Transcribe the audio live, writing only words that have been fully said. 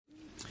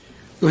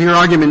We'll hear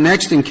argument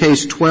next in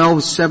Case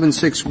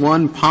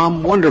 12-761,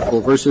 Palm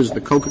Wonderful versus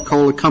the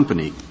Coca-Cola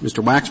Company.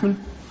 Mr. Waxman?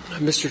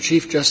 Mr.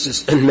 Chief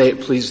Justice, and may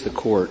it please the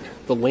Court,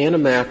 the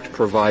Lanham Act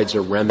provides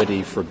a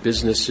remedy for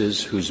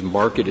businesses whose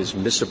market is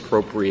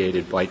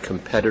misappropriated by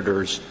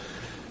competitors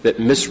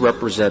that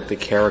misrepresent the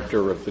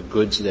character of the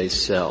goods they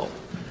sell.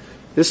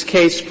 This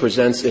case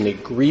presents an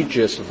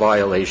egregious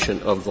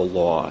violation of the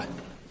law.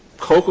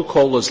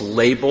 Coca-Cola's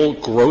label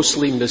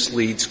grossly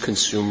misleads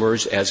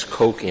consumers as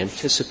Coke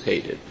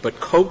anticipated, but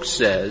Coke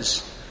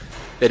says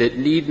that it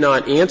need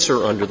not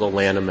answer under the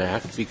Lanham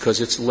Act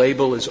because its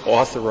label is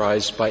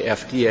authorized by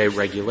FDA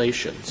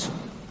regulations.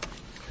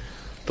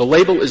 The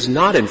label is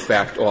not in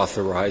fact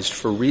authorized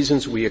for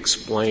reasons we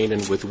explain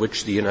and with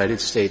which the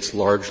United States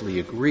largely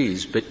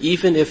agrees, but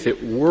even if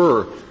it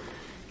were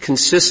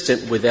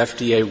consistent with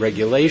FDA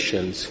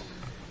regulations,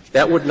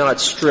 that would not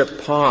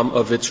strip Palm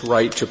of its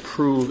right to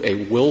prove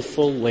a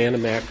willful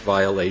Lanham Act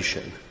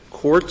violation.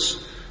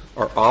 Courts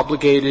are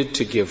obligated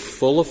to give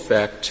full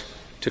effect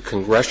to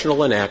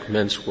congressional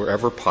enactments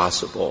wherever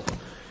possible.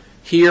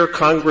 Here,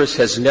 Congress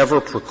has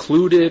never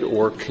precluded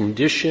or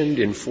conditioned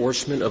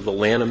enforcement of the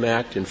Lanham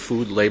Act in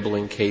food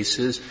labeling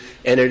cases,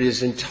 and it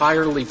is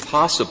entirely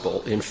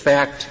possible, in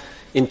fact,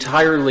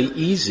 entirely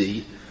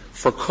easy,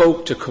 for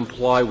Coke to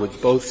comply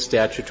with both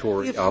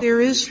statutory obligations. If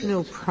there is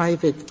no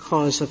private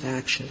cause of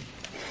action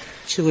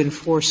to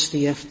enforce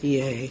the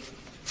FDA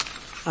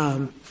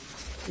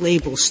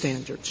label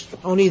standards,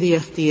 only the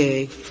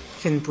FDA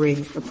can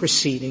bring a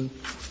proceeding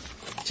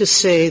to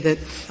say that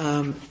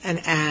an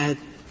ad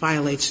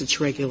violates its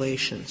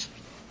regulations.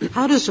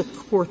 How does a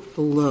court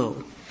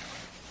below,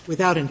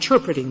 without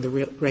interpreting the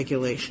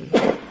regulation,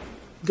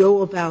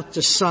 go about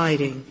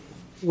deciding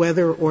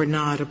whether or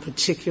not a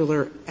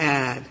particular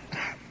ad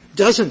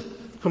doesn't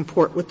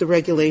comport with the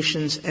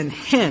regulations and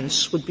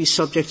hence would be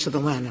subject to the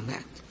Lanham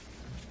Act?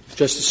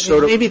 Justice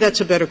Sotomayor. Maybe that's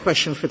a better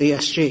question for the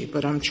SG,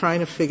 but I'm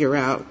trying to figure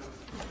out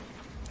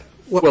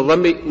what. Well,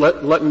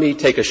 let me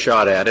take a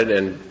shot at it,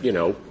 and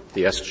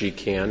the SG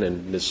can,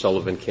 and Ms.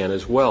 Sullivan can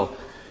as well.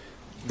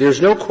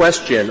 There's no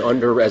question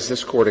under, as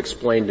this Court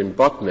explained in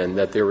Buckman,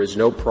 that there is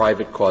no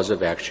private cause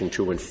of action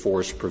to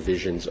enforce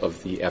provisions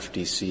of the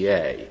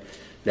FDCA.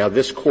 Now,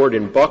 this Court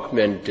in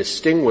Buckman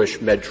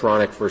distinguished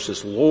Medtronic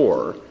versus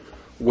Lohr,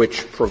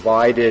 which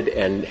provided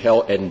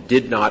and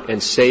did not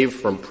and saved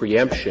from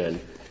preemption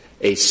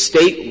a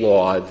state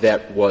law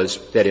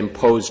that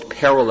imposed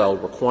parallel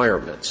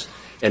requirements.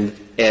 And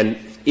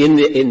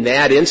in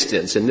that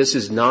instance, and this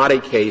is not a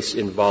case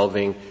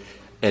involving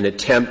an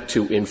attempt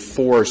to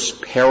enforce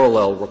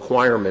parallel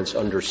requirements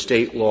under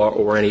state law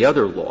or any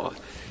other law.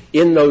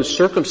 In those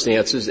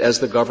circumstances, as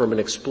the government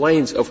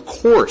explains, of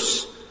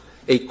course,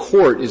 a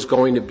court is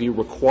going to be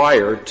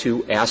required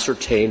to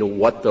ascertain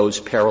what those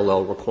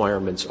parallel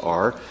requirements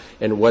are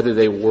and whether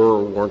they were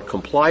or weren't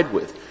complied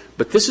with.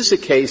 But this is a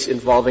case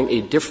involving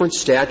a different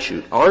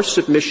statute. Our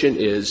submission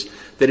is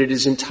that it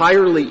is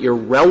entirely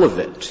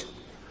irrelevant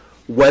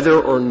whether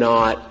or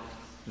not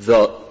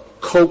the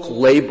Coke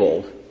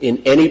label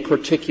in any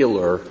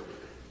particular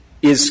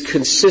is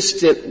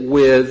consistent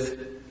with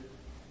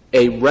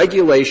a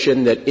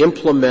regulation that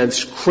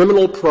implements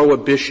criminal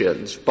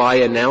prohibitions by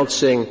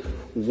announcing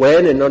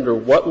when and under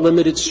what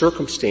limited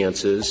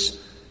circumstances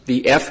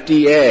the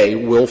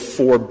FDA will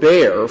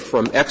forbear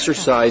from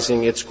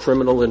exercising its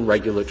criminal and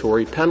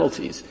regulatory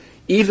penalties.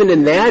 Even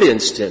in that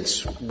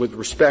instance, with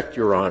respect,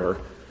 Your Honor,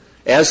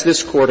 as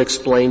this Court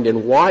explained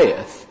in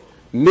Wyeth,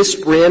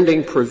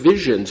 misbranding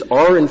provisions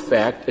are in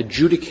fact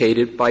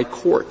adjudicated by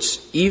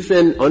courts,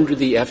 even under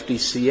the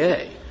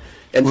FDCA.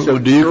 And so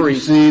do you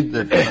concede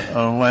that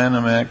a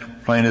Lanham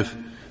Act plaintiff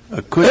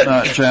could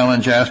not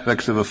challenge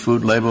aspects of a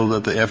food label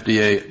that the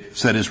FDA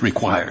said is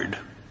required?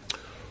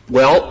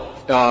 Well,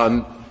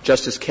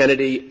 Justice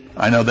Kennedy.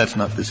 I know that's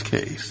not this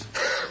case.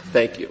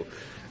 Thank you.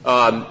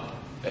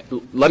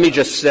 Let me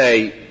just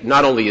say,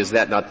 not only is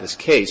that not this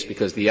case,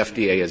 because the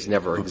FDA has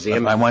never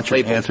examined I want your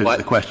label, answer to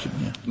the question.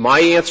 Yeah. My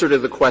answer to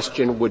the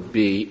question would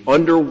be,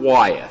 under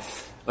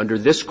Wyeth, under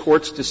this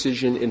Court's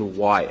decision in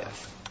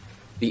Wyeth,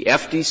 the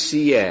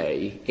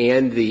FDCA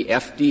and the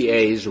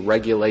FDA's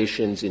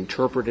regulations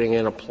interpreting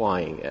and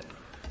applying it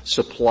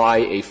supply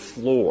a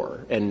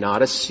floor and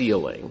not a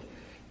ceiling,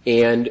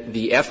 and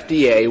the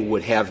FDA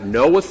would have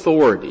no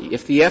authority.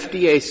 If the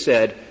FDA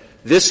said,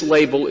 this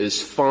label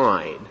is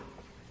fine,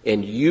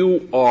 and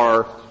you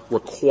are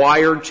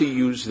required to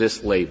use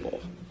this label,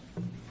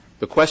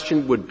 the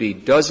question would be,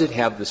 does it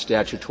have the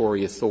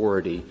statutory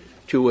authority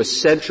to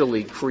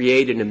essentially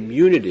create an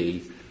immunity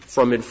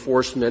from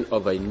enforcement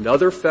of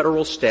another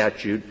federal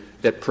statute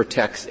that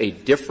protects a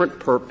different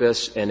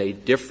purpose and a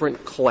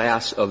different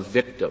class of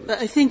victims? But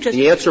I think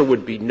the answer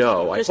would be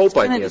no. I hope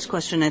I answered. This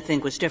question, I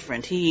think, was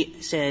different. He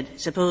said,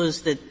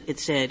 suppose that it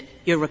said,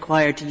 you're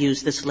required to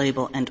use this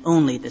label and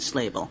only this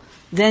label.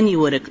 Then you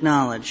would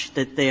acknowledge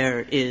that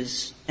there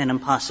is an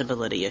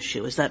impossibility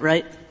issue. Is that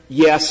right?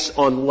 Yes,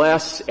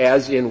 unless,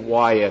 as in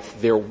Wyeth,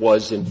 there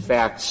was in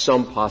fact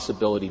some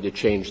possibility to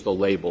change the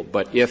label.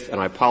 But if, and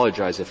I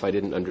apologize if I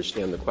didn't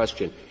understand the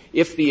question,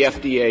 if the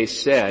FDA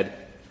said,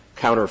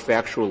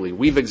 counterfactually,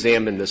 we've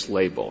examined this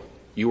label,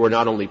 you are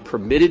not only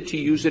permitted to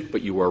use it,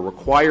 but you are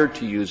required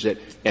to use it,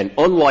 and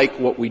unlike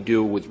what we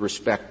do with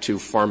respect to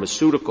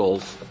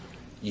pharmaceuticals,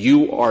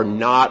 you are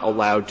not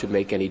allowed to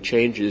make any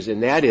changes. In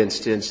that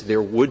instance,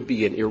 there would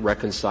be an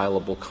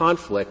irreconcilable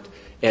conflict,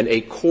 and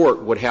a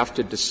court would have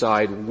to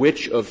decide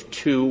which of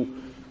two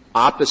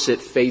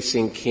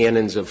opposite-facing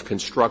canons of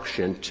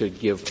construction to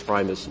give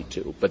primacy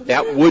to. But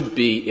that would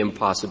be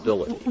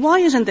impossibility. Why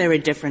isn't there a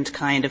different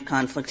kind of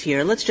conflict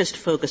here? Let's just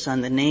focus on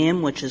the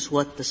name, which is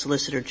what the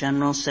Solicitor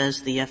General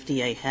says the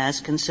FDA has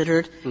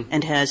considered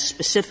and has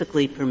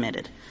specifically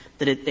permitted.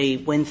 That they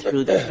went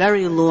through the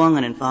very long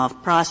and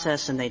involved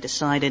process and they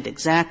decided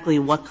exactly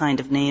what kind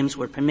of names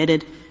were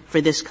permitted for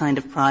this kind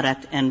of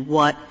product and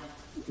what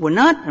were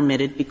not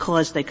permitted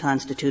because they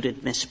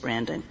constituted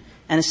misbranding.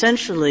 And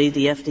essentially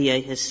the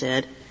FDA has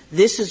said,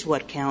 this is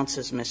what counts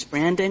as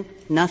misbranding,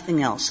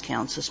 nothing else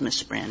counts as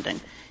misbranding.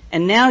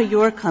 And now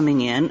you're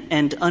coming in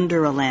and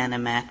under a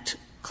Lanham Act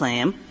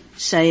claim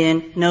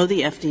saying, no,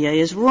 the FDA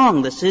is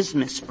wrong, this is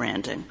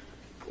misbranding.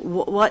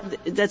 Why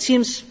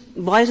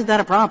isn't that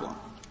a problem?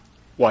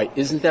 Why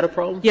isn't that a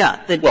problem?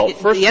 Yeah. The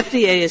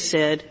FDA has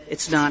said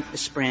it's not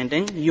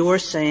misbranding. You're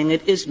saying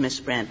it is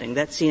misbranding.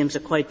 That seems a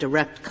quite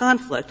direct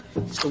conflict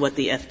as to what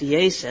the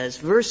FDA says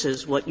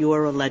versus what you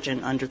are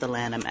alleging under the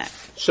Lanham Act.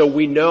 So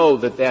we know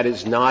that that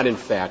is not, in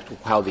fact,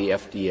 how the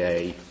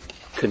FDA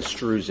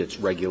construes its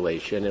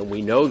regulation, and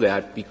we know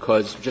that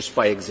because just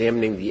by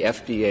examining the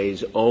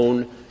FDA's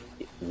own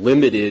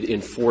limited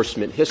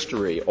enforcement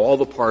history, all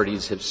the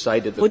parties have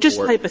cited the Well,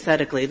 just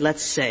hypothetically,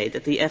 let's say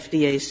that the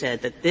FDA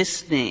said that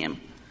this name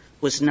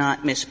was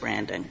not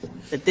misbranding,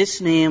 that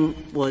this name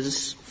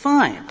was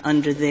fine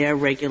under their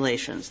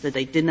regulations, that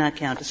they did not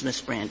count as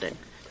misbranding.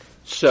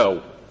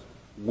 So,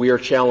 we are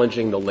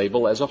challenging the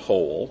label as a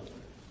whole,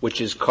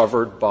 which is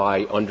covered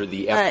by under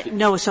the FDA.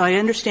 No, so I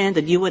understand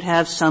that you would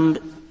have some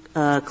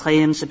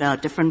claims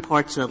about different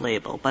parts of the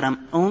label, but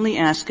I'm only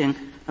asking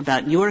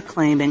about your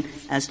claim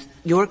as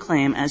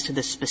to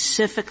the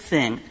specific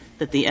thing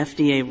that the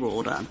FDA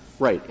ruled on.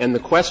 Right. And the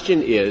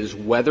question is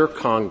whether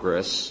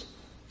Congress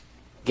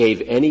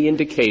gave any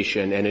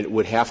indication, and it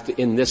would have to,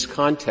 in this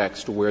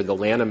context where the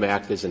Lanham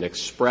Act is an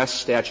express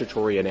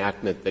statutory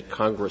enactment that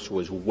Congress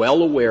was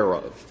well aware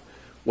of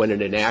when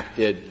it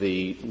enacted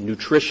the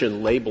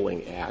Nutrition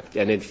Labeling Act,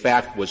 and in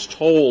fact was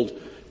told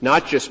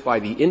not just by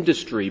the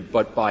industry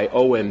but by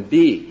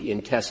OMB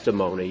in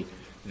testimony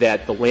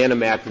that the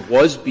Lanham Act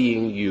was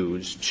being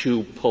used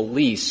to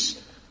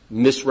police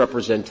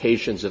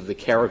misrepresentations of the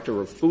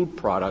character of food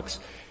products,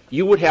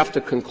 you would have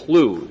to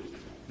conclude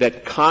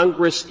that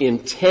Congress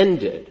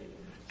intended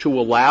to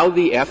allow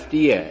the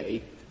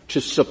FDA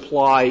to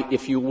supply,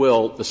 if you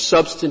will, the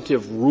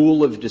substantive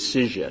rule of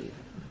decision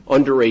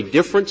under a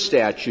different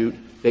statute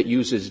that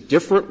uses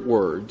different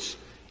words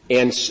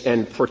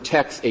and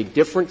protects a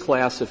different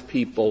class of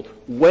people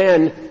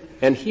when,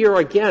 and here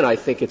again I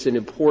think it's an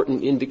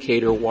important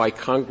indicator why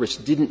Congress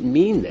didn't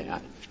mean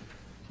that.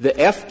 The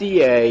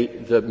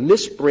FDA, the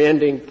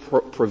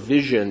misbranding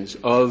provisions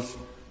of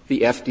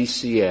the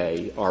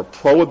FDCA are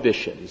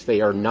prohibitions.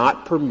 They are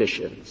not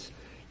permissions.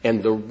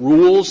 And the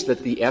rules that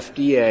the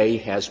FDA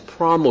has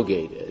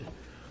promulgated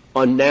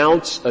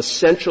announce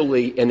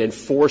essentially an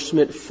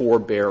enforcement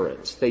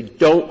forbearance. They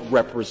don't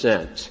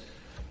represent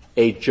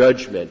a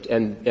judgment.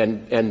 And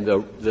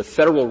the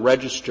Federal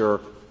Register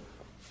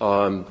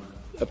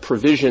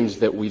provisions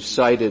that we've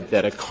cited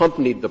that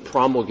accompanied the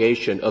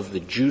promulgation of the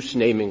juice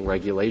naming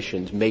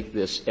regulations make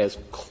this as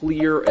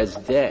clear as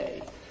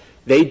day.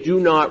 They do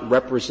not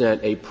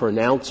represent a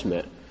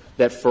pronouncement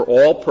that for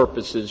all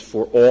purposes,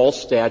 for all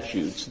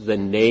statutes, the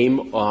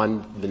name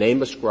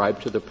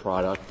ascribed to the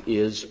product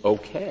is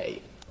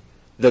okay.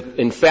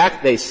 In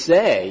fact, they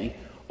say,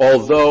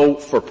 although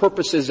for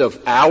purposes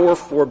of our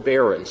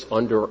forbearance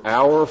under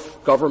our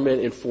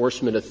government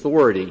enforcement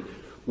authority,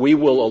 we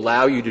will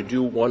allow you to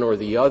do one or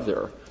the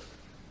other,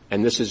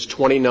 and this is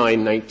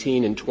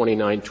 2919 and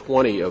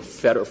 2920 of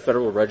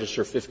Federal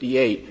Register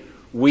 58,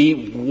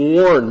 we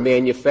warn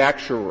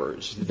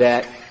manufacturers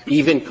that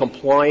even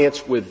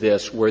compliance with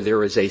this, where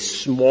there is a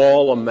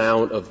small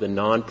amount of the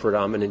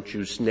non-predominant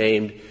juice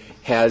named,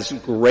 has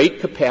great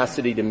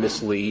capacity to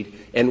mislead,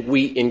 and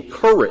we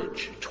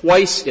encourage,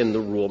 twice in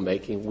the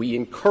rulemaking, we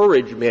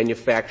encourage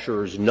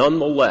manufacturers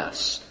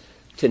nonetheless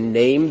to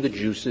name the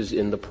juices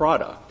in the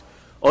product.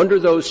 Under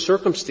those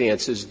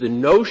circumstances, the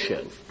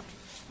notion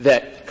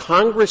that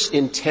Congress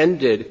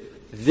intended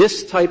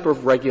this type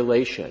of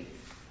regulation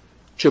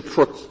to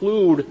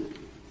preclude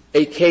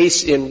a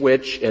case in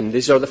which, and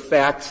these are the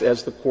facts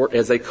as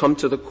they come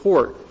to the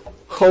court,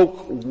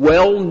 Coke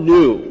well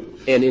knew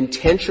and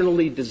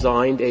intentionally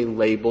designed a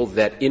label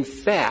that in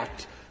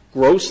fact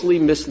grossly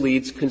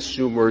misleads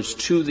consumers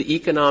to the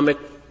economic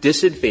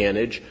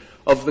disadvantage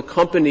of the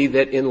company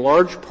that in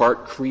large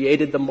part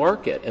created the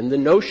market. And the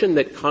notion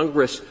that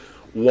Congress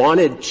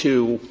wanted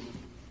to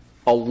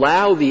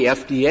allow the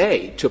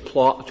FDA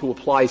to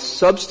apply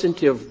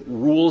substantive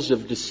rules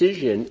of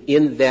decision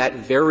in that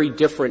very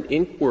different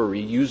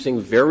inquiry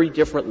using very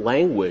different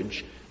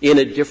language in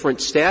a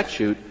different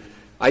statute,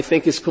 I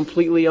think is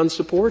completely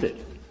unsupported.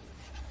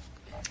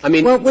 I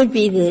mean, what would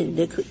be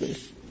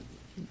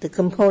the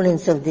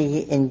components of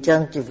the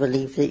injunctive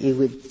relief that you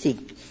would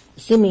seek?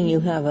 Assuming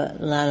you have a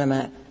Lanham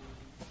Act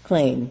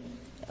claim,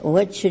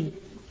 what should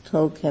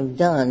Coke have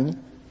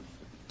done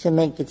to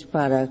make its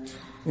product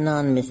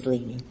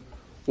non-misleading?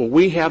 Well,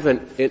 we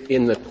haven't,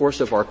 in the course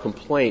of our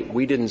complaint,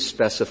 we didn't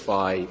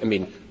specify,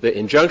 the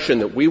injunction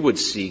that we would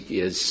seek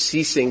is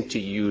ceasing to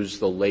use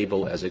the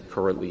label as it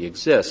currently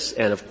exists,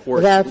 and of course—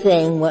 Without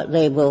saying what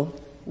label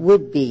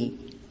would be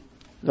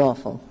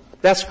lawful.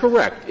 That's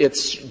correct.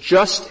 It's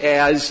just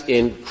as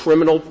in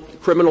criminal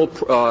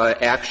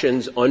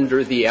actions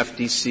under the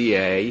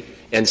FDCA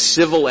and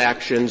civil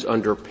actions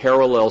under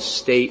parallel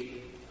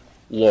state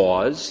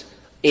laws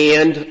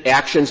and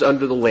actions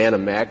under the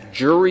Lanham Act,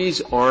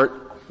 juries aren't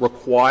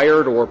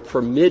required or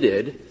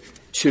permitted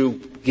to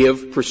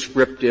give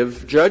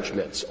prescriptive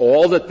judgments.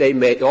 All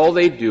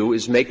they do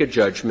is make a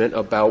judgment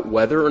about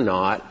whether or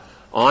not,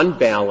 on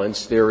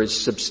balance, there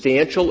is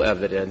substantial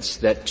evidence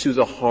that to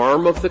the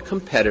harm of the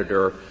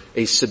competitor,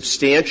 a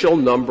substantial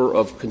number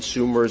of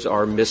consumers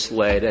are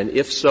misled, and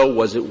if so,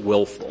 was it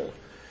willful?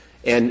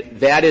 And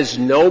that is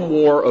no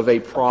more of a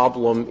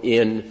problem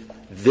in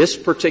this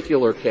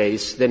particular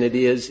case than it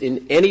is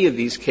in any of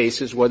these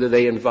cases, whether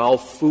they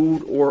involve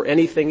food or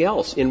anything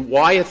else. In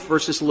Wyeth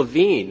versus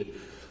Levine,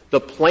 the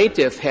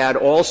plaintiff had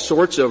all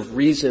sorts of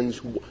reasons,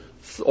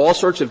 all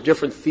sorts of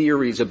different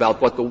theories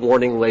about what the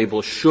warning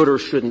label should or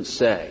shouldn't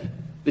say.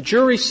 The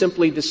jury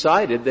simply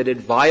decided that it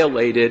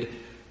violated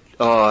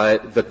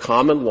the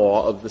common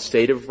law of the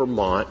state of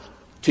Vermont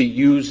to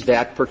use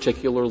that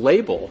particular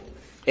label.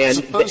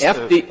 And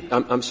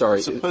I'm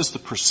sorry. Suppose the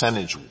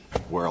percentage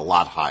were a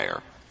lot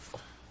higher.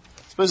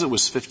 Suppose it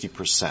was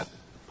 50%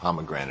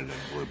 pomegranate and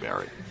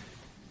blueberry.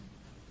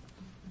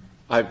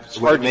 It's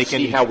hard to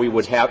see how we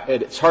would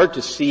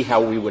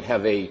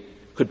have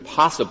could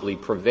possibly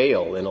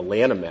prevail in a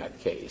Lanham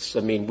Act case.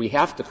 We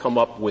have to come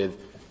up with,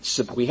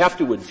 we have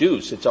to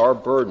adduce, it's our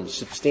burden,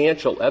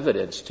 substantial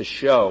evidence to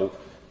show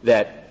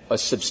that a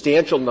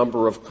substantial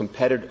number of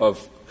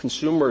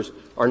consumers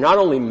are not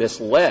only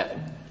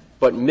misled,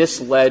 but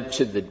misled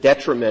to the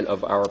detriment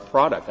of our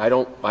product. I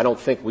don't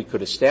think we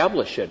could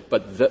establish it,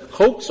 but the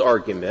Coke's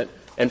argument,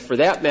 and for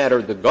that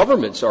matter, the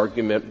government's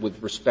argument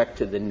with respect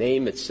to the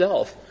name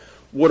itself,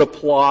 would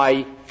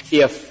apply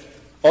if,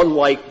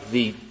 unlike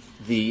the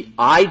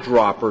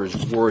eyedropper's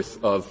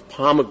worth of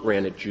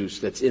pomegranate juice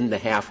that's in the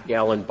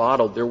half-gallon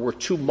bottle, there were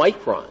 2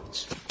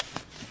 microns.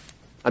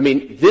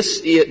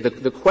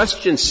 The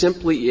question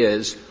simply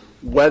is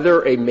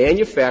whether a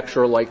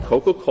manufacturer like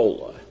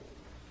Coca-Cola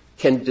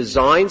can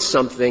design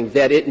something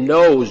that it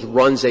knows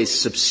runs a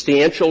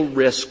substantial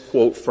risk,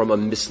 quote, from a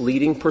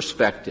misleading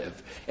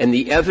perspective. And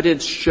the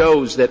evidence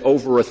shows that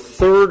over a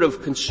third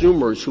of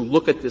consumers who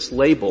look at this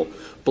label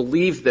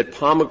believe that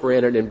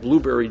pomegranate and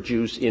blueberry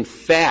juice, in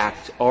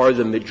fact, are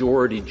the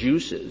majority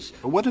juices.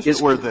 But what if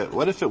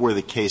it were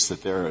the case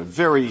that there are a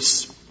very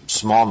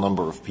small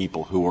number of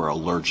people who are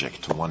allergic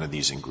to one of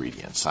these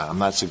ingredients? I'm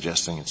not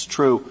suggesting it's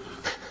true.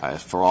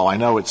 For all I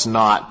know, it's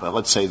not. But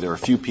let's say there are a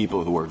few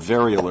people who are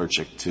very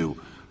allergic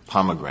to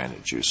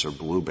pomegranate juice or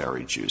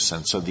blueberry juice.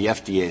 And so the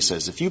FDA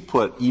says if you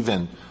put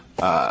even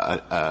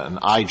an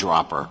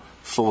eyedropper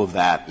full of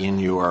that in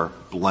your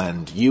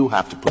blend, you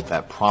have to put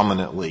that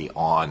prominently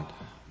on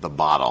the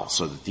bottle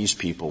so that these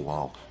people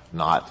will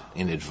not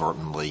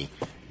inadvertently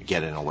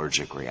get an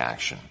allergic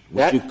reaction.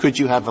 Could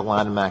you have a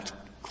Lanham Act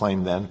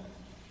claim then?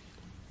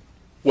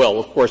 Well,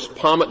 of course,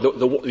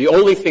 the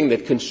only thing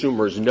that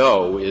consumers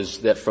know is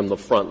that from the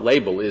front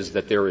label is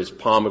that there is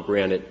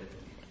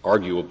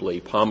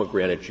arguably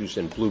pomegranate juice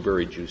and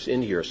blueberry juice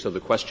in here. So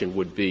the question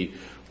would be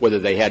whether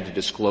they had to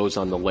disclose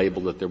on the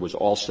label that there was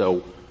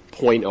also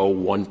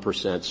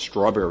 0.01%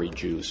 strawberry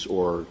juice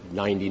or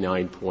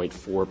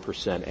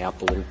 99.4%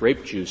 apple and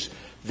grape juice.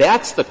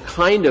 That's the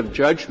kind of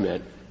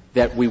judgment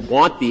that we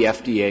want the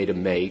FDA to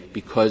make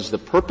because the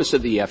purpose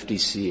of the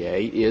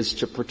FDCA is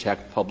to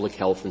protect public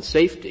health and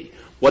safety.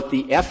 What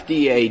the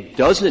FDA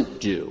doesn't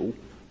do,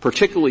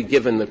 particularly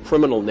given the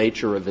criminal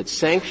nature of its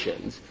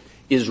sanctions,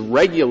 is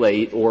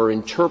regulate or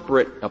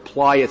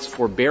apply its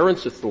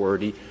forbearance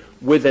authority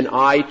with an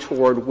eye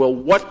toward, well,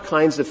 what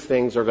kinds of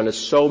things are going to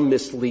so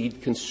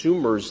mislead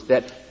consumers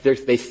that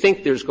they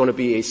think there's going to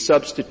be a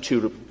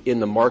substitute in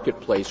the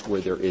marketplace where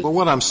there is. Well,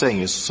 what I'm saying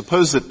is,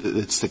 suppose that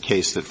it's the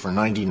case that for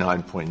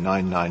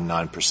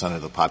 99.999%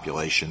 of the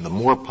population, the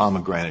more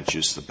pomegranate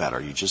juice, the better.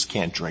 You just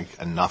can't drink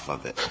enough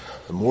of it.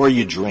 The more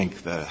you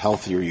drink, the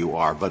healthier you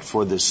are. But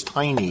for this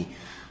tiny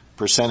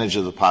percentage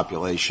of the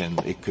population,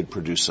 it could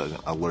produce an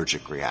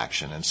allergic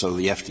reaction. And so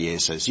the FDA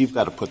says, you've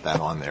got to put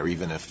that on there,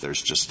 even if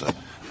there's just a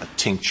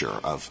tincture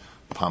of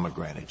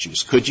pomegranate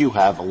juice. Could you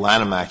have a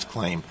Lanham Act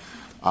claim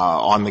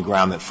on the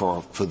ground that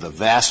for the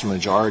vast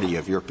majority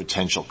of your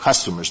potential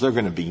customers, they're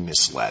going to be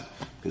misled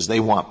because they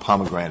want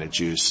pomegranate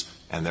juice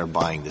and they're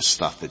buying this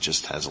stuff that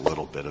just has a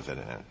little bit of it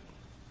in it.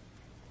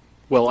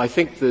 Well, I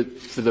think that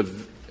for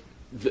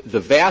the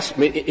vast,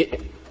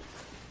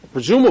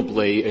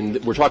 presumably,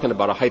 and we're talking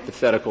about a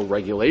hypothetical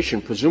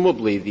regulation,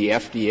 presumably the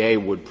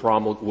FDA would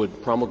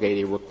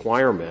promulgate a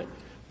requirement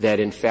that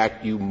in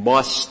fact you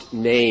must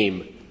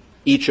name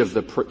each of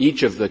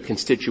the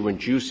constituent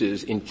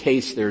juices in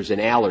case there's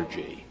an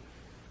allergy.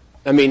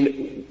 I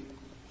mean,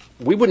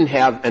 we wouldn't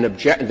have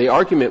the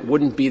argument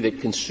wouldn't be that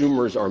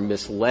consumers are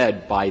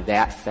misled by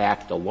that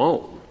fact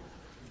alone.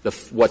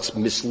 What's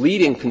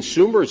misleading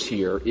consumers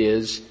here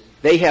is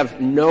they have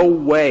no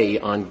way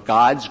on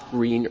God's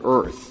green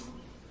earth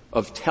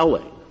of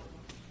telling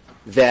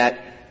that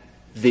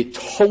the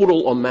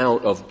total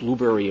amount of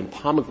blueberry and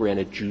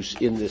pomegranate juice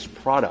in this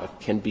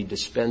product can be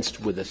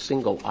dispensed with a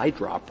single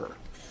eyedropper.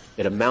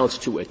 It amounts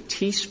to a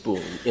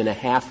teaspoon in a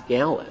half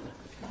gallon.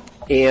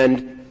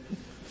 And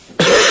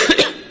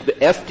the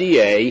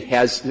FDA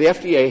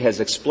has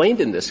explained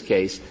in this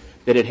case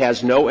that it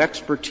has no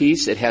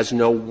expertise, it has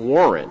no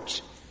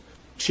warrant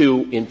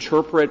to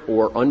interpret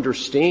or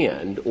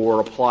understand or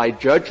apply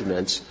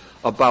judgments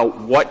about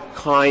what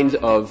kind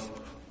of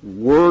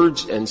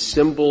words and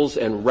symbols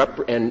and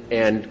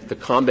the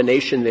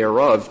combination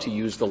thereof, to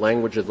use the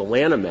language of the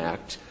Lanham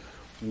Act,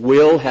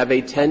 will have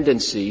a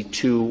tendency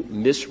to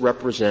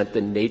misrepresent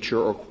the nature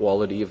or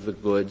quality of the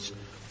goods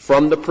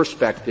from the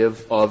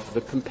perspective of the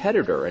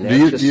competitor. And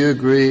do you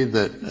agree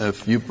that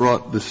if you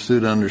brought the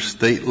suit under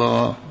state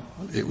law,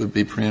 it would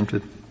be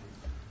preempted?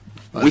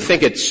 We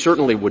think it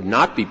certainly would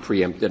not be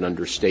preempted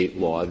under state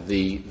law.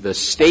 The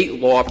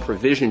state law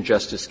provision,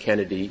 Justice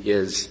Kennedy,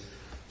 is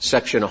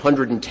Section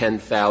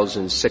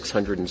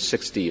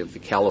 110,660 of the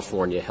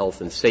California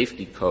Health and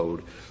Safety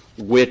Code,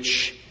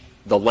 which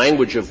the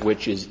language of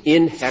which is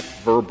in hec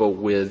verba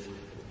with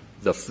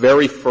the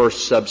very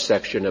first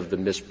subsection of the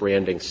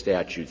misbranding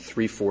statute,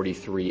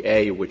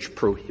 343A, which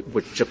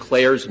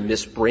declares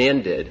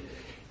misbranded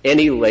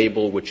any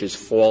label which is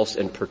false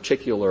and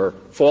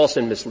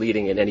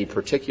misleading in any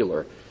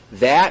particular.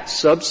 That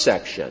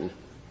subsection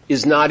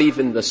is not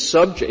even the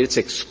subject. It's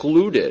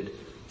excluded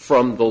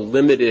from the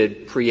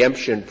limited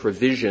preemption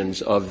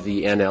provisions of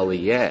the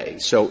NLEA.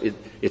 So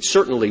it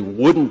certainly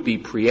wouldn't be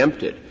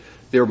preempted.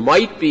 There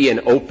might be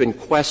an open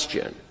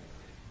question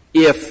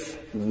if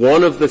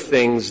one of the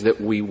things that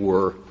we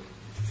were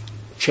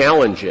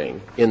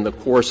challenging in the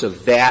course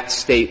of that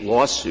state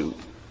lawsuit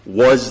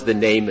was the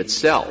name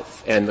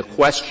itself. And the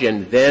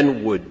question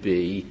then would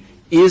be,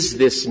 is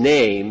this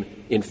name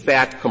in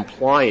fact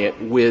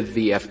compliant with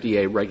the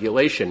FDA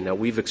regulation? Now,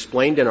 we've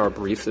explained in our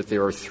brief that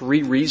there are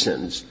 3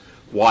 reasons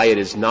why it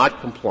is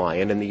not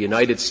compliant, and the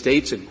United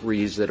States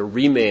agrees that a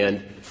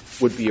remand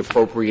would be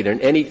appropriate in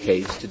any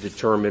case to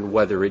determine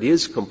whether it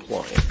is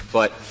compliant.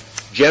 But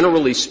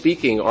generally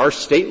speaking, our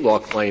state law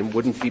claim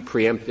wouldn't be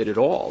preempted at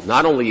all.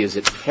 Not only is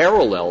it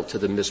parallel to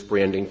the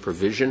misbranding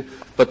provision,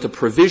 but the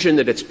provision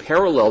that it's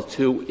parallel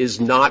to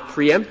is not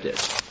preempted.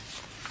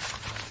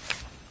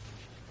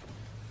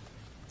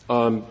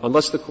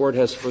 Unless the Court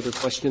has further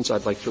questions,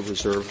 I'd like to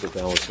reserve the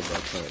balance of my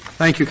time.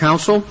 Thank you,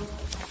 counsel.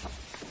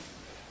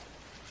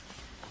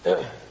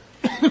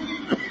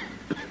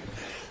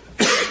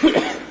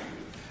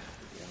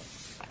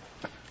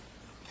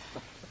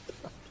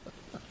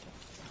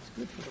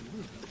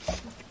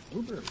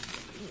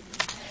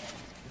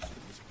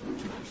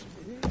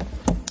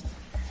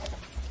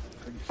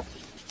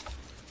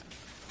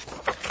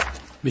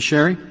 Ms.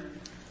 Sherry?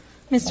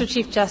 Mr.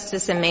 Chief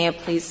Justice, and may it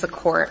please the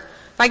Court.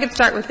 If I could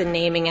start with the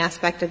naming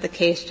aspect of the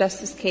case,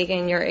 Justice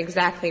Kagan, you're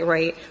exactly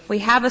right. We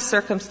have a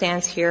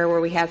circumstance here where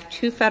we have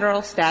 2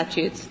 federal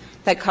statutes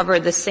that cover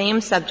the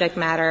same subject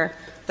matter,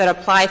 that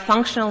apply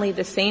functionally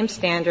the same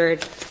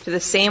standard to the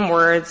same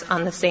words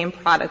on the same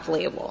product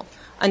label.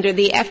 Under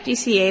the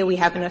FDCA, we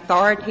have an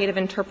authoritative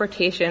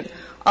interpretation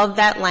of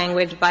that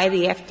language by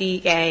the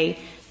FDA.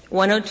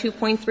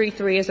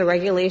 102.33 is a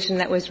regulation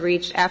that was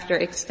reached after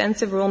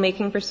extensive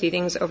rulemaking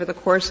proceedings over the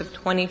course of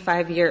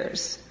 25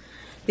 years.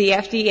 The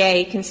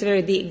FDA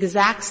considered the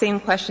exact same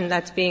question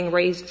that's being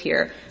raised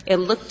here. It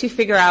looked to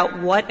figure out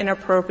what an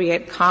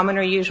appropriate common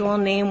or usual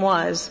name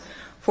was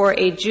for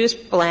a juice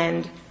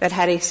blend that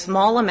had a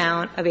small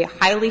amount of a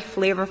highly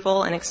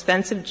flavorful and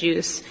expensive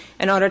juice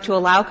in order to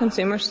allow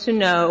consumers to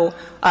know,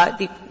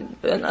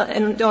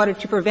 in order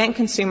to prevent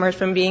consumers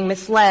from being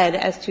misled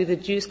as to the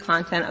juice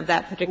content of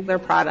that particular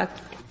product.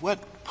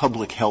 What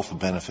public health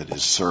benefit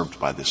is served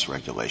by this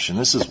regulation?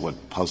 This is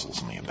what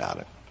puzzles me about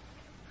it.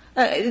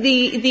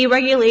 The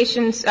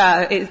regulations,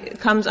 it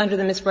comes under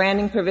the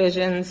misbranding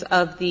provisions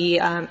of the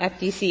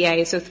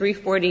FDCA. So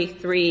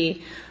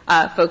 343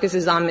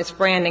 focuses on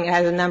misbranding. It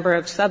has a number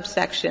of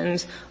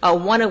subsections,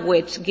 one of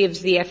which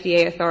gives the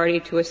FDA authority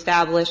to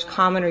establish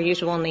common or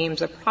usual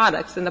names of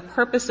products. And the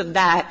purpose of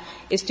that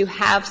is to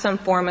have some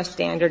form of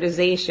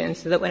standardization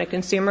so that when a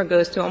consumer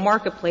goes to a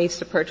marketplace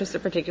to purchase a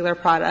particular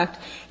product,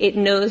 it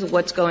knows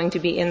what's going to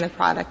be in the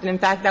product. And in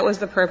fact, that was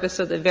the purpose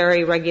of the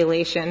very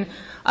regulation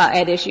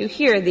at issue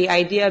here, the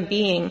idea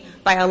being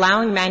by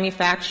allowing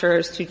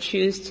manufacturers to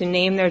choose to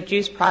name their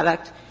juice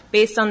product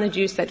based on the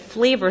juice that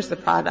flavors the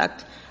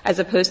product as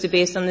opposed to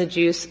based on the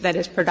juice that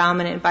is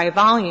predominant by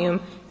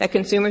volume, that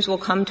consumers will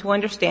come to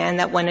understand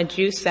that when a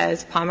juice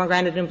says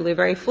pomegranate and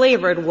blueberry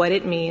flavored, what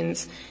it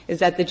means is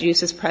that the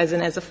juice is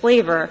present as a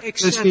flavor.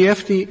 Except the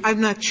FDA, I'm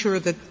not sure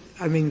that,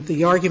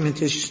 the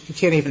argument is you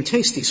can't even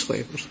taste these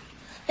flavors.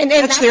 And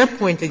that's their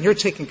point, and you're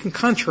taking a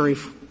contrary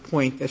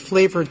point, that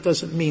flavored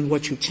doesn't mean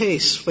what you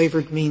taste.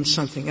 Flavored means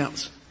something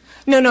else.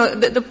 No,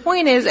 the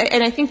point is,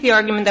 and I think the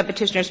argument that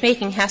petitioner is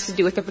making has to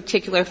do with the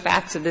particular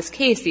facts of this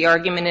case. The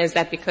argument is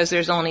that because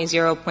there's only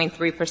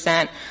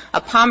 0.3%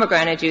 of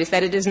pomegranate juice,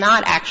 that it is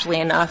not actually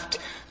enough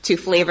to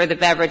flavor the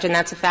beverage, and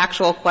that's a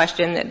factual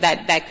question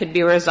that could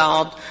be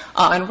resolved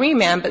on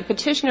remand. But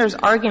petitioner's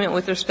argument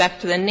with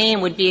respect to the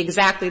name would be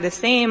exactly the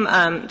same,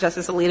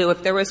 Justice Alito,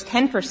 if there was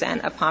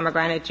 10% of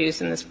pomegranate juice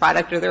in this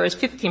product or there was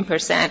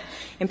 15%.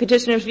 In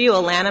petitioner's view,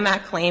 a Lanham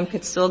Act claim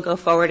could still go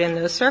forward in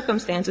those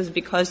circumstances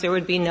because there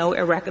would be no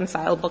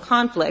irreconcilable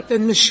conflict.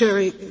 Then, Ms.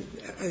 Sherry,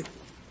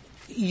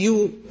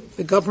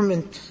 the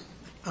government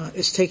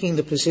is taking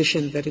the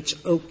position that it's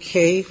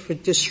okay for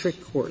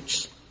district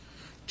courts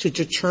to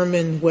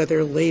determine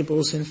whether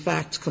labels in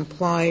fact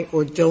comply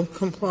or don't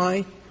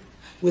comply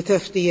with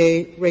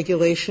FDA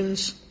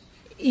regulations?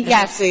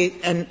 Yes.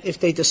 And if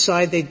they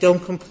decide they don't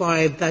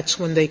comply, that's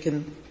when they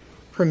can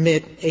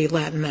permit a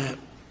Lanham Act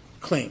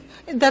claim.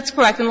 That's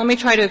correct, and let me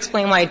try to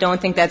explain why I don't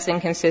think that's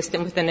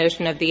inconsistent with the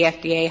notion of the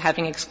FDA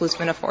having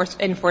exclusive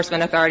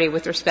enforcement authority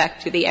with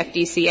respect to the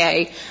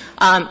FDCA.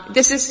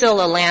 This is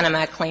still a Lanham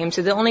Act claim,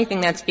 so the only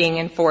thing that's being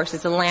enforced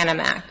is the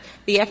Lanham Act.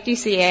 The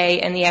FDCA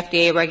and the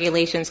FDA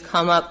regulations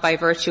come up by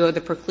virtue of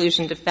the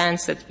preclusion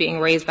defense that's being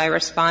raised by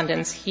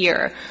respondents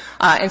here.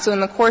 And so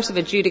in the course of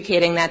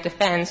adjudicating that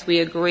defense, we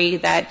agree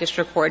that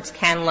district courts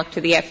can look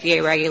to the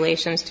FDA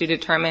regulations to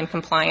determine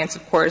compliance,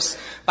 of course,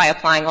 by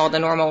applying all the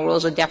normal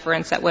rules of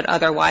deference that would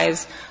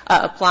otherwise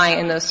apply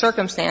in those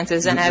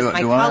circumstances. And as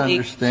my colleague, I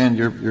understand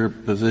your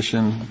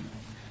position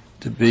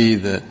to be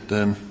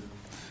that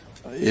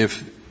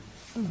if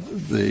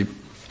the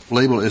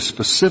label is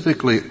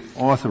specifically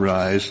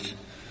authorized,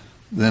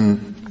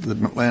 then the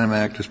Lanham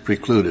Act is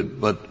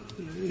precluded. But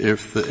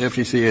if the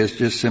FDCA has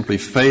just simply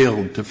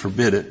failed to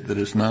forbid it, that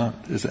is not.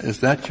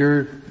 Is that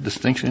your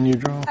distinction you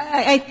draw?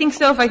 I think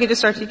so, if I could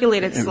just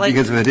articulate it slightly.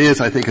 Because if it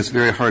is, I think it's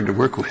very hard to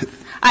work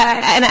with.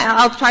 And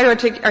I'll try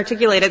to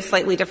articulate it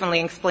slightly differently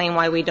and explain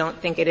why we don't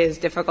think it is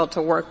difficult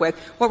to work with.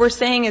 What we're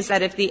saying is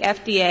that if the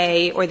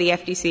FDA or the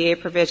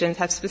FDCA provisions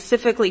have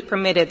specifically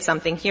permitted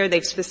something here,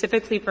 they've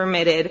specifically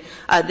permitted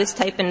this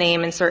type of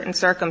name in certain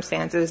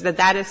circumstances,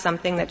 that is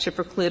something that should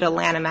preclude a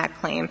Lanham Act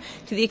claim.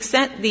 To the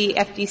extent the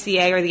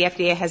FDCA or the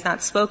FDA has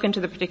not spoken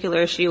to the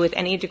particular issue with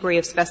any degree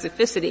of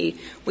specificity,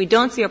 we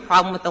don't see a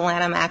problem with the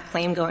Lanham Act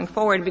claim going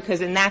forward,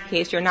 because in that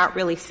case you're not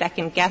really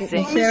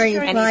second-guessing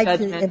any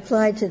judgment.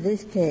 Applied to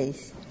this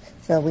case.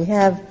 So we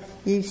have,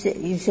 you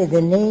said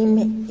the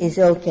name is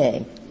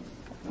okay,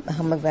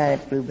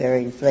 pomegranate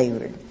blueberry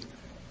flavored.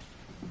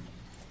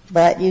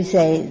 But you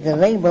say the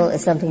label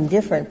is something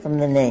different from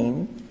the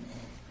name,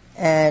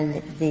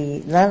 and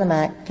the Lanham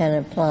Act can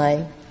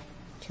apply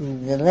to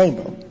the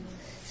label.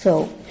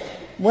 So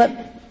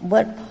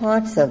what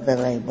parts of the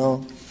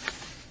label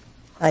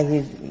are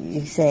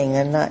you saying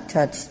are not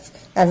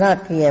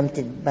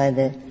preempted by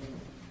the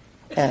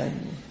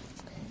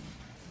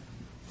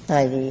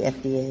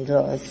FDA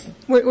laws?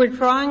 We're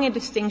drawing a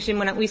distinction.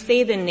 When we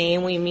say the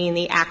name, we mean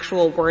the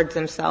actual words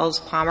themselves,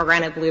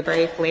 pomegranate,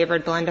 blueberry,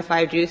 flavored, blend of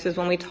 5 juices.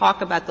 When we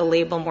talk about the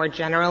label more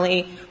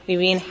generally, we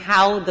mean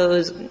how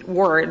those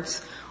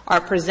words are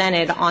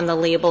presented on the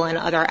label and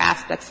other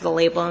aspects of the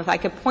label. And if I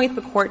could point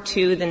the Court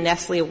to the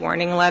Nestle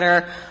warning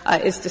letter,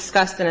 is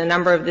discussed in a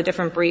number of the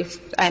different briefs,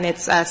 and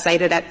it's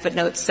cited at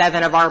footnote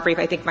 7 of our brief.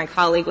 I think my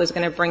colleague was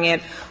going to bring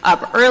it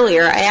up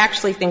earlier. I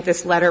actually think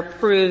this letter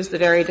proves the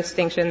very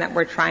distinction that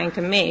we're trying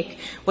to make.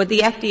 What the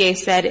FDA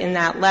said in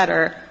that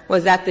letter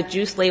was that the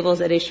juice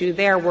labels at issue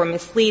there were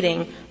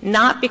misleading,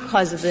 not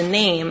because of the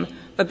name,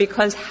 but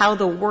because how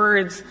the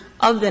words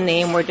of the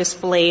name were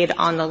displayed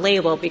on the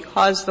label,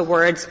 because the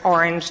words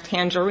orange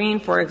tangerine,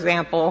 for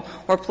example,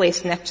 were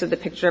placed next to the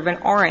picture of an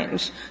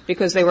orange,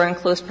 because they were in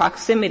close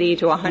proximity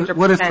to 100%.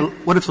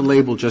 What if the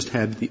label just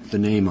had the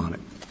name on it,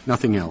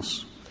 nothing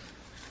else?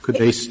 Could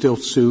they still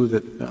sue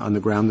that on the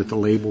ground that the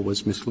label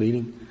was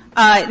misleading?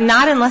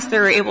 Not unless they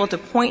were able to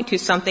point to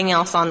something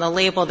else on the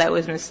label that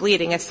was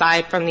misleading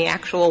aside from the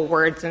actual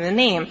words in the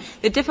name.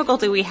 The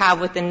difficulty we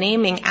have with the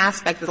naming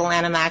aspect of the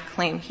Lanham Act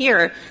claim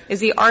here is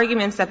the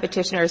arguments that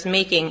petitioner is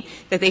making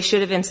that they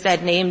should have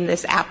instead named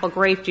this apple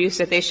grape juice,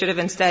 that they should have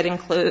instead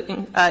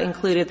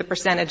included the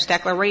percentage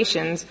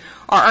declarations,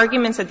 are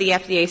arguments that the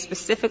FDA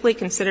specifically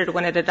considered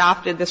when it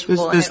adopted this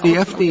rule Does the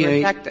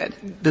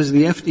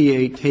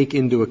FDA take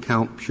into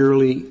account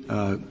purely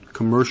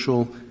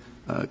commercial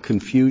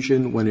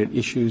confusion when it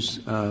issued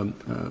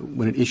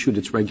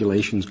its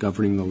regulations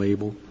governing the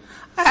label?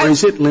 Or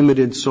is it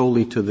limited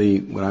solely to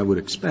what I would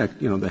expect,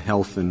 the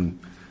health and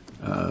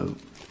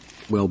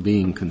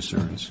well-being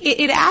concerns?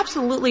 It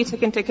absolutely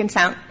took into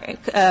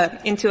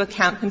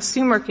account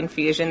consumer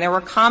confusion. There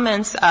were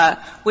comments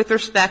with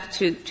respect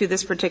to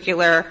this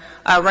particular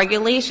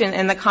regulation,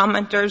 and the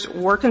commenters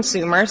were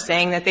consumers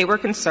saying that they were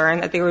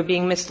concerned that they were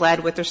being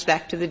misled with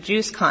respect to the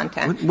juice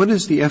content. What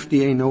does the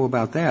FDA know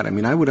about that? I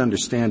mean, I would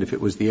understand if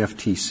it was the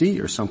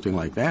FTC or something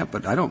like that,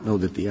 but I don't know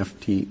that the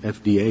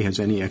FDA has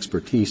any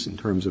expertise in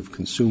terms of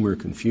consumer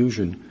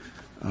confusion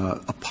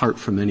apart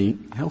from any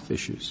health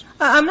issues.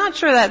 I'm not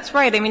sure that's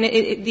right. I mean,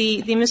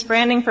 the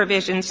misbranding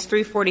provisions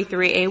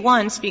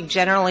 343A1 speak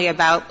generally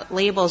about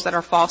labels that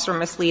are false or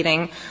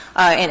misleading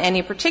in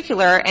any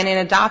particular, and in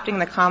adopting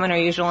the common or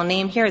usual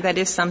name here, that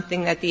is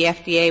something that the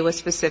FDA was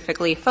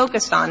specifically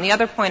focused on. The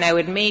other point I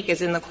would make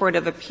is in the Court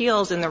of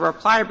Appeals in the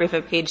reply brief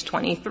at page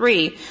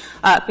 23,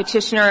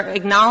 petitioner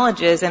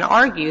acknowledges and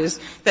argues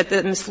that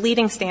the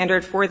misleading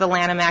standard for the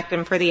Lanham Act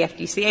and for the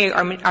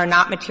FDCA are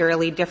not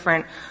materially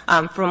different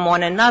from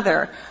one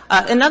another.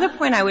 Another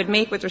point I would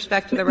make with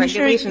respect to the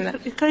regulation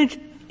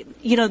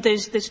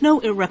there's no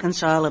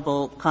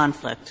irreconcilable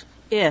conflict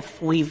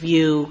if we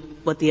view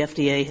what the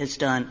FDA has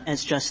done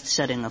as just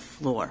setting a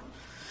floor.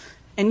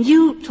 And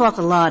you talk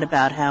a lot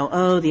about how,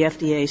 the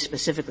FDA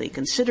specifically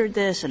considered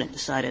this and it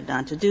decided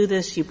not to do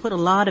this. You put a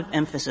lot of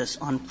emphasis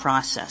on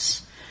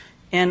process.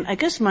 And I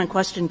guess my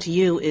question to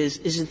you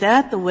is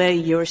that the way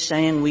you're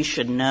saying we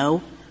should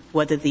know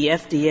whether the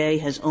FDA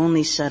has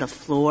only set a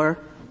floor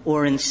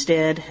or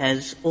instead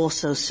has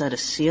also set a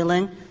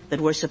ceiling,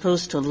 that we're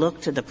supposed to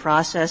look to the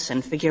process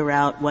and figure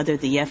out whether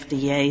the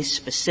FDA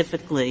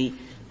specifically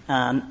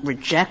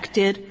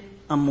rejected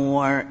a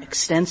more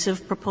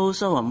extensive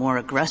proposal, a more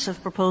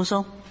aggressive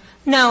proposal?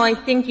 No, I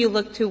think you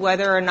look to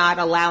whether or not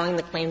allowing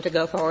the claim to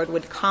go forward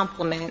would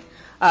complement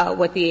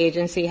what the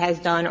agency has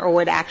done or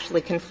would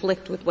actually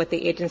conflict with what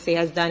the agency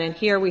has done. And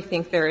here we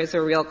think there is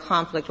a real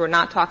conflict. We're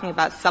not talking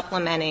about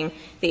supplementing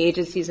the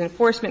agency's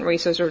enforcement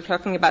resources. We're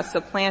talking about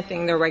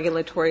supplanting their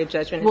regulatory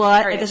judgment. Well,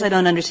 I guess I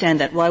don't understand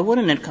that. Why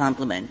wouldn't it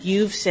complement?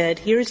 You've said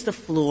here's the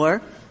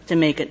floor to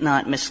make it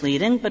not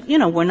misleading, but,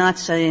 we're not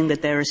saying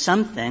that there are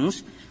some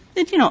things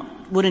that,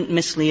 wouldn't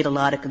mislead a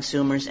lot of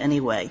consumers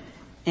anyway.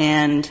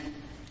 And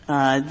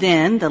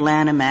then the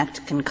Lanham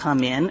Act can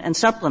come in and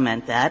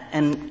supplement that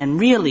and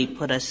really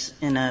put us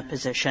in a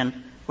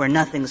position where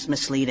nothing's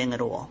misleading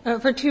at all.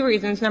 For two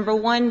reasons. Number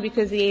one,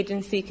 because the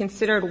agency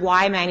considered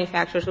why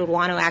manufacturers would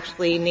want to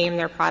actually name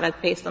their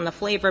product based on the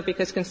flavor,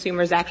 because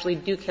consumers actually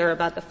do care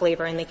about the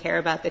flavor and they care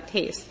about the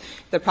taste.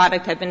 The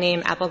product had been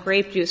named apple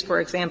grape juice, for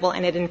example,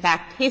 and it in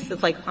fact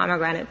tasted like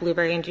pomegranate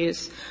blueberry and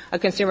juice. A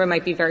consumer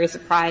might be very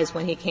surprised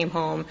when he came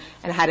home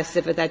and had a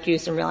sip of that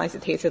juice and realized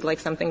it tasted like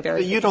something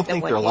very different. You don't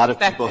think there are a lot of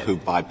people who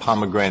buy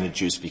pomegranate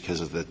juice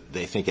because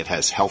they think it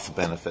has health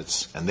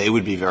benefits, and they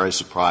would be very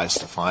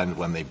surprised to find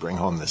when they bring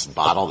home this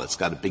bottle that's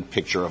got a big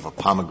picture of a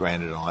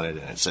pomegranate on it,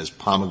 and it says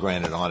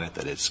pomegranate on it,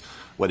 that it's,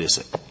 what is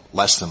it,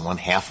 less than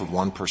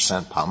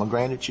 0.5%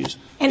 pomegranate juice?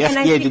 The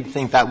FDA didn't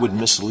think that would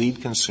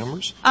mislead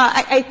consumers?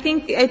 I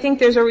think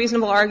there's a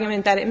reasonable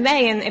argument that it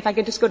may, and if I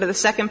could just go to the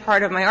second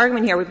part of my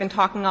argument here, we've been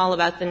talking all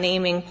about the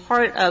naming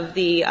part of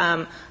the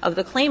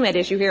claim at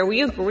issue here.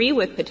 We agree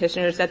with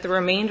petitioners that the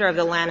remainder of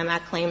the Lanham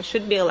Act claim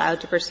should be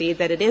allowed to proceed,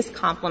 that it is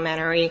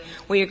complementary.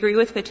 We agree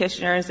with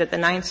petitioners that the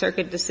Ninth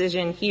Circuit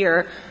decision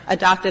here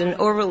adopted an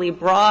overly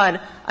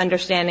broad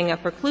understanding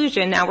of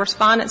preclusion. Now,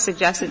 respondents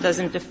suggest it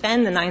doesn't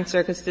defend the Ninth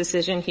Circuit's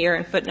decision here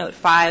in footnote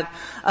 5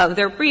 of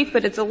their brief,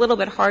 but it's a little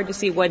bit hard to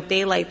see what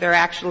daylight there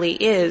actually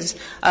is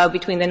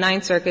between the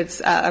Ninth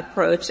Circuit's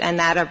approach and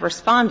that of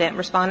respondent.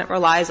 Respondent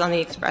relies on the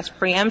express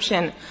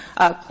preemption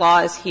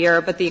clause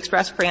here, but the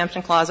express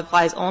preemption clause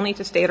applies only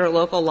to state or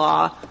local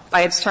law.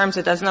 By its terms,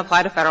 it doesn't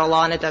apply to federal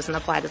law, and it doesn't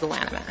apply to the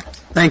Lanham Act.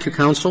 Thank you,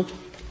 counsel.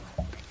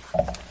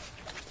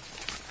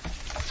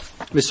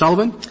 Ms.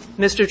 Sullivan?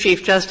 Mr.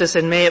 Chief Justice,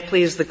 and may it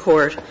please the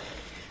Court,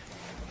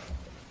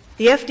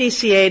 the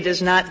FDCA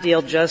does not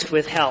deal just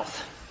with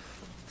health.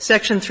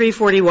 Section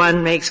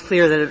 341 makes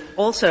clear that it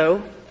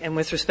also, and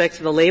with respect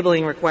to the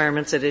labeling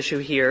requirements at issue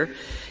here,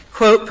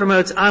 quote,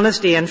 promotes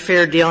honesty and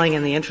fair dealing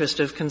in the interest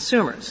of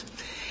consumers.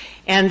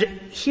 And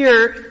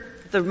here,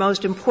 the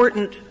most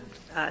important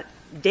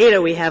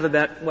data we have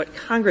about what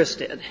Congress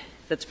did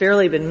that's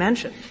barely been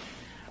mentioned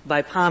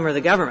by POM or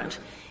the government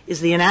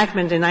is the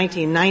enactment in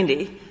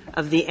 1990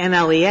 of the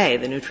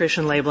NLEA, the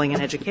Nutrition Labeling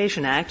and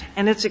Education Act,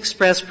 and its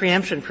express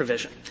preemption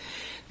provision.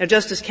 Now,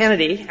 Justice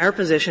Kennedy, our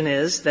position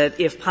is that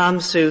if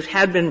Palm's suit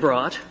had been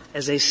brought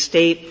as a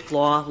state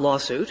law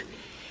lawsuit,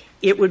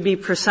 it would be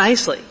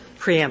precisely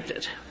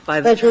preempted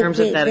by the terms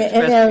of that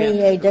express preemption.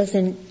 The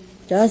NLEA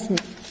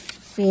doesn't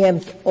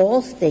preempt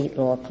all state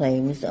law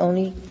claims,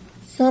 only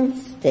some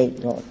state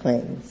law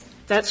claims.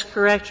 That's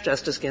correct,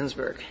 Justice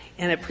Ginsburg.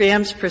 And it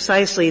preempts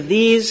precisely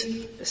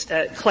these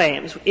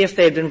claims, if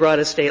they'd been brought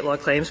as state law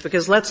claims,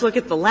 because let's look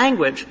at the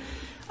language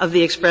of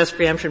the express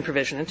preemption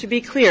provision. And to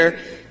be clear,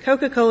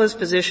 Coca-Cola's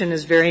position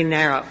is very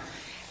narrow.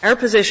 Our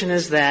position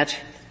is that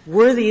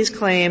were these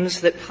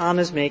claims that Palm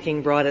is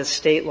making brought as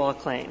state law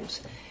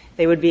claims,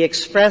 they would be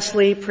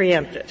expressly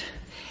preempted.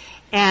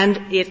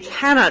 And it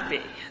cannot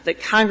be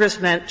that Congress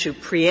meant to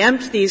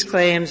preempt these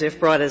claims if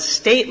brought as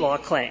state law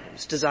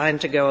claims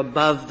designed to go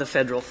above the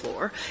federal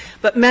floor,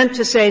 but meant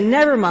to say,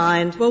 never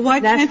mind. Well,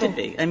 why can't it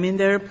be? I mean,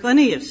 there are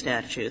plenty of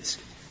statutes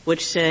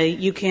which say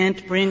you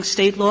can't bring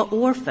state law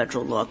or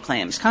federal law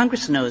claims.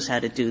 Congress knows how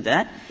to do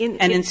that.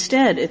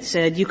 Instead it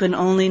said you can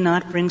only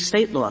not bring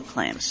state law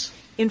claims.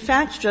 In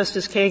fact,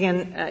 Justice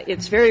Kagan,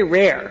 it's very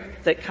rare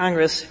that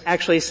Congress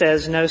actually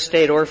says no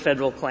state or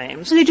federal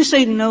claims. So they just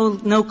say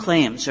no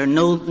claims or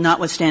no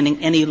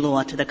notwithstanding any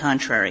law to the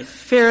contrary.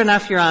 Fair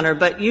enough, Your Honor,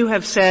 but you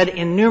have said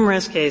in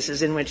numerous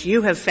cases in which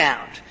you have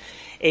found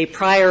a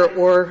prior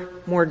or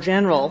more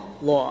general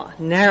law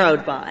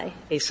narrowed by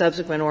a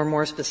subsequent or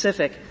more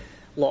specific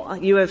law,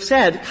 you have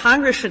said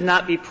Congress should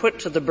not be put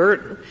to the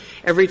burden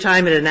every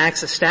time it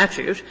enacts a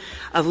statute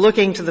of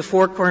looking to the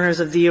four corners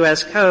of the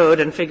U.S.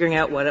 Code and figuring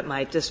out what it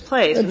might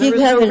displace. Do you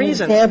have an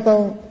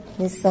example,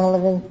 Ms.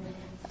 Sullivan,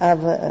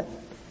 of a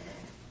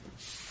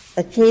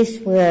case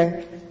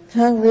where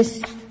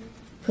Congress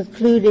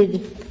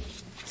precluded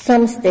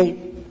some state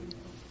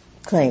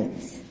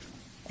claims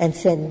and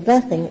said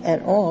nothing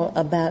at all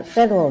about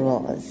federal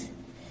laws,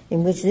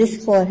 in which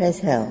this Court has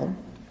held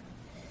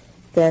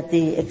that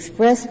the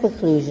express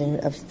preclusion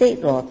of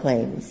state law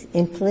claims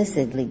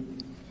implicitly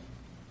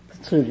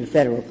precluded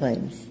federal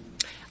claims?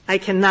 I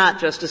cannot,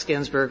 Justice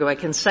Ginsburg. I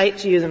can cite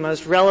to you the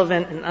most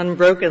relevant and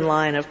unbroken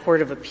line of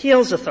Court of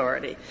Appeals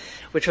authority,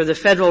 which are the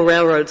Federal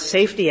Railroad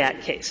Safety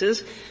Act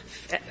cases.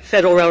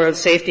 Federal Railroad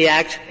Safety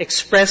Act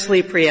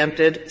expressly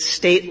preempted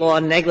state law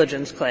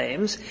negligence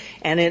claims,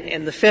 and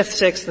in the Fifth,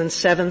 Sixth, and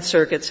Seventh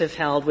Circuits have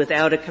held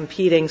without a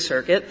competing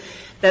circuit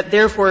that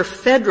therefore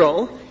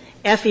federal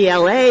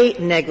FELA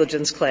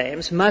negligence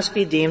claims must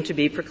be deemed to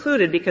be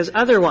precluded because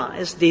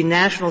otherwise the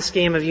national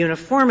scheme of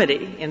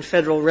uniformity in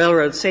federal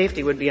railroad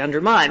safety would be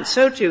undermined.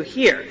 So too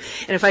here.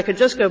 And if I could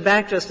just go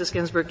back, Justice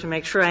Ginsburg, to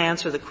make sure I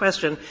answer the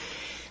question,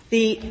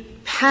 the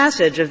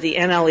passage of the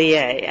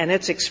NLEA and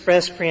its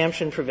express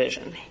preemption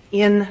provision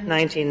in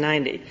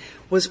 1990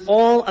 was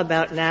all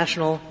about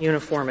national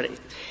uniformity.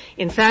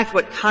 In fact,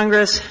 what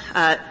Congress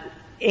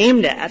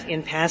aimed at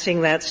in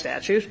passing that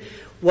statute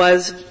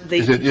was the...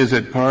 Is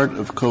it part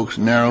of Koch's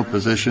narrow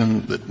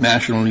position that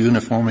national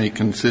uniformity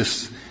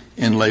consists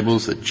in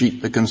labels that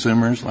cheat the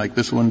consumers like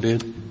this one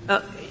did?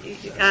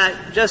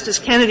 Justice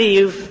Kennedy,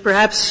 you've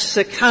perhaps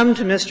succumbed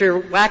to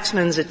Mr.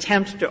 Waxman's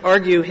attempt to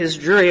argue his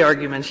jury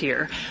argument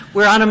here.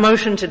 We're on a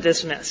motion to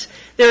dismiss.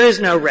 There is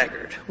no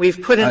record. We've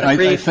put in a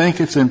brief... I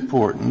think it's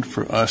important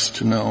for us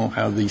to know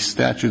how these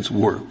statutes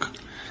work.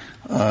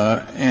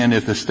 And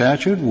if the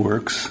statute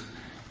works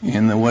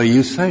in the way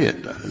you say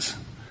it does,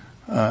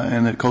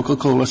 and that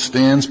Coca-Cola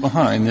stands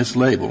behind this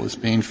label as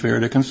being fair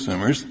to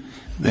consumers,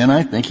 then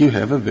I think you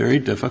have a very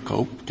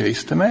difficult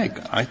case to make.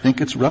 I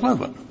think it's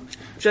relevant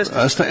for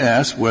us to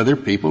ask whether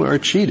people are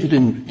cheated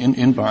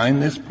in buying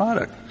this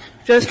product.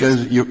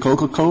 Because your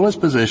Coca-Cola's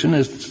position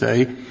is to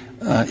say,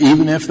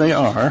 even if they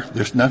are,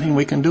 there's nothing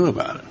we can do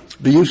about it.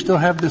 Do you still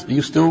have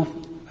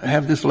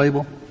this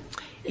label?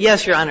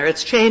 Yes, Your Honor.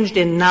 It's changed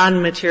in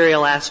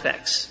non-material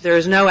aspects. There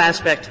is no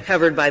aspect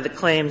covered by the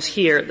claims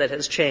here that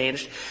has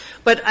changed.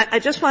 But I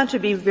just want to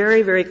be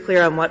very, very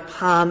clear on what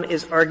Palm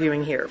is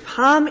arguing here.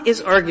 Palm is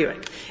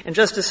arguing, and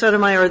Justice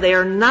Sotomayor, they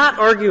are not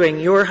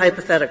arguing your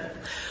hypothetical.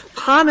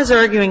 Palm is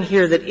arguing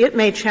here that it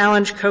may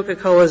challenge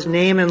Coca-Cola's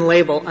name and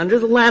label under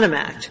the Lanham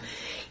Act,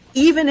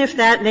 even if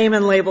that name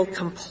and label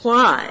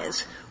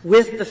complies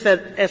with the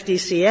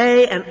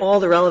FDCA and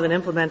all the relevant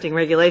implementing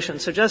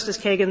regulations. So, Justice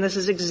Kagan, this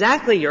is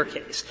exactly your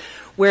case,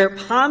 where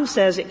Palm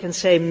says it can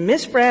say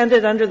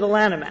misbranded under the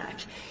Lanham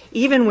Act,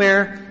 even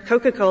where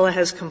Coca-Cola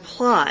has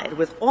complied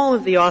with all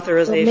of the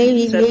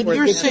authorizations set forth.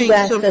 Maybe the two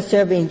acts are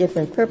serving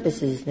different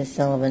purposes, Ms.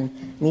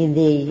 Sullivan. I mean,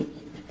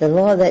 the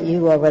law that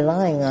you are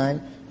relying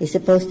on is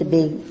supposed to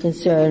be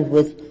concerned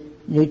with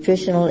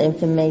nutritional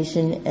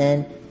information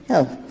and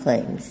health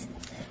claims.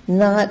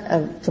 Not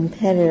a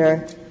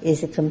competitor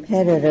is a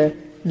competitor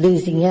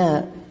losing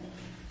out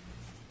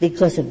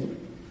because of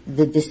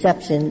the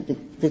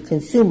deception. The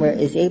consumer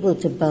is able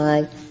to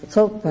buy the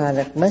Coke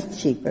product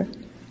much cheaper,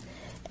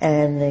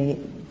 and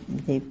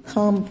the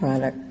Palm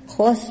product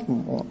costs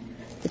more.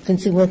 The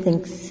consumer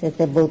thinks that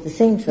they're both the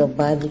same, so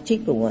buy the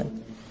cheaper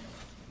one.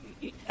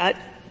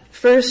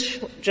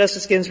 First,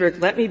 Justice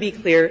Ginsburg, let me be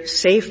clear,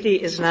 safety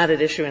is not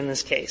at issue in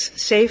this case.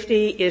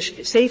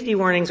 Safety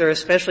warnings are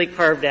especially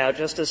carved out.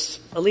 Justice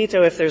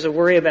Alito, if there's a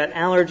worry about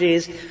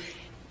allergies,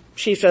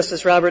 Chief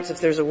Justice Roberts, if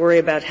there's a worry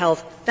about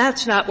health,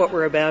 that's not what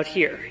we're about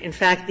here. In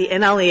fact, the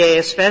NLEA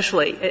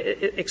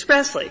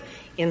expressly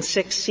in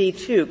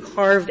 6C2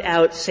 carved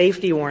out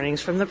safety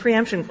warnings from the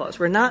preemption clause.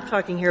 We're not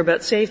talking here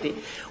about safety.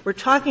 We're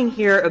talking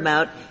here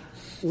about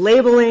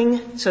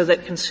labeling so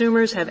that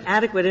consumers have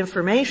adequate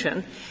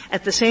information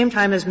at the same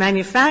time as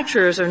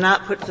manufacturers are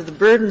not put to the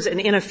burdens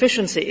and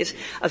inefficiencies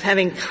of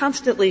having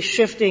constantly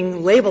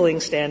shifting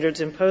labeling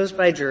standards imposed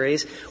by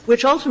juries,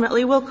 which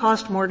ultimately will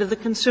cost more to the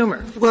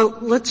consumer. Well,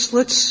 let's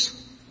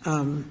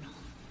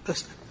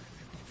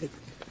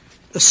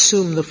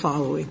assume the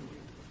following.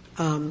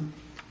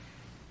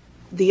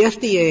 The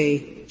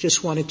FDA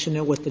just wanted to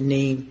know what the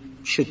name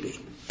should be.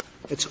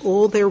 That's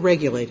all they're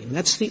regulating.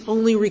 That's the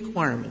only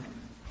requirement.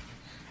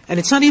 And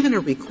it's not even a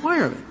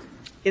requirement.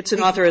 It's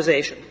an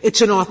authorization.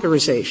 It's an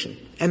authorization.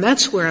 And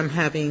that's where I'm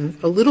having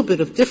a little bit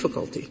of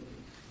difficulty,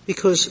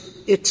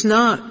 because it's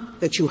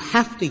not that you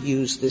have to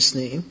use this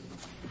name.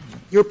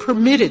 You're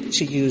permitted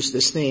to use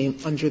this name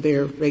under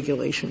their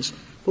regulations.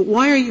 But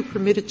why are you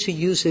permitted to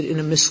use it in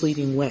a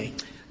misleading way?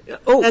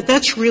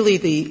 That's really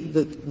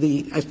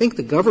I think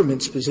the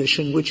government's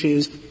position, which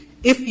is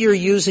if you're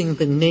using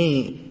the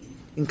name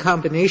in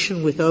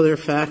combination with other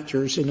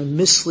factors in a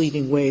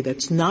misleading way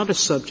that's not a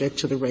subject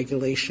to the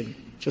regulation,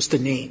 just a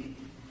name,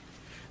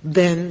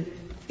 then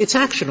it's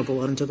actionable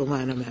under the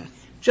Lanham Act.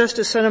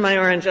 Justice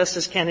Sotomayor and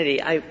Justice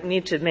Kennedy, I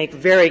need to make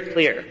very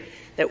clear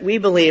that we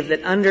believe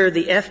that under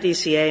the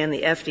FDCA and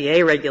the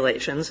FDA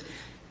regulations,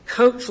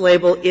 Coke's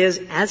label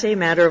is, as a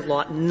matter of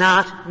law,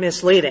 not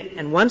misleading.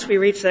 And once we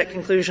reach that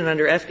conclusion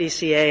under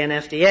FDCA and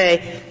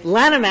FDA,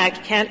 Lanham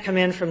Act can't come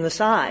in from the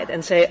side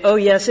and say, oh,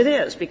 yes, it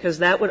is, because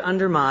that would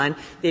undermine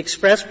the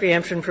express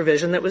preemption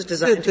provision that was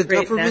designed to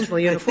create national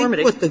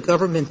uniformity. I think what the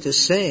government is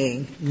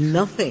saying,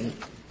 nothing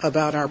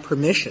about our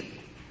permission,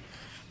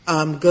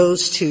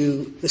 goes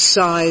to the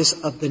size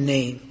of the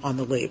name on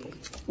the label.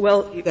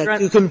 Well,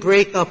 that you can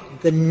break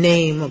up the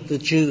name of the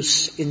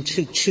juice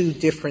into two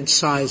different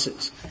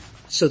sizes,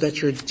 so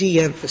that you're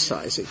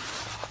de-emphasizing.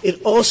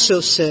 It also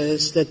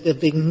says that the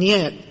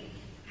vignette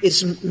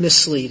is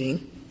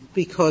misleading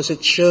because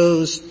it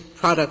shows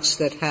products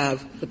that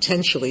have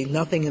potentially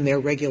nothing in their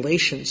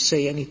regulations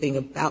say anything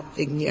about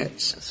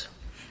vignettes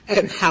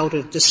and how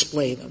to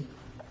display them.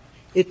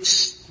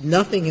 It's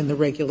nothing in the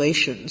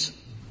regulations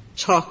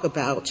talk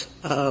about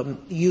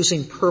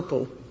using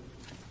purple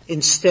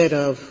instead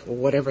of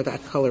whatever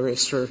that color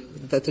is or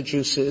that the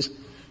juice is,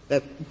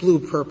 that blue,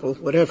 purple,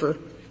 whatever,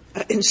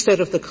 instead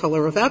of the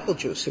color of apple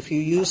juice. If you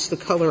use the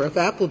color of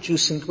apple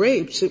juice in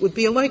grapes, it would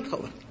be a light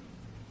color.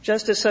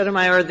 Justice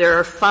Sotomayor, there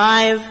are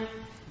 5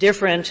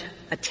 different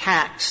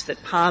attacks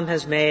that POM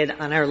has made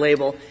on our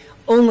label,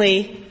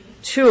 only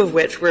 2 of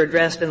which were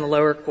addressed in the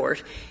lower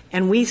court.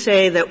 And we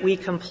say that we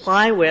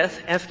comply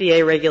with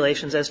FDA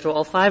regulations as to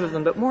all 5 of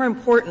them. But more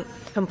important,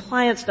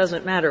 compliance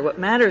doesn't matter. What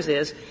matters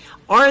is,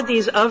 are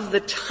these of the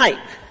type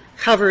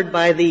covered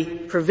by the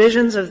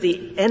provisions of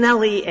the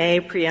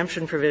NLEA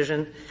preemption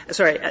provision,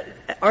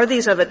 are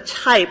these of a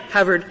type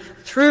covered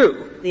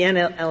through the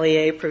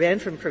NLEA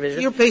preemption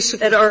provision? You're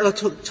basically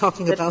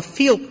talking about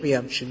field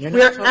preemption.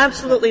 We're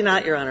absolutely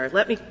not, Your Honor.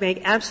 Let me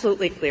make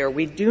absolutely clear.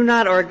 We do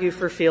not argue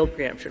for field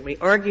preemption. We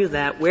argue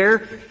that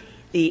where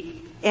the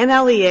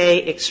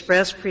NLEA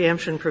express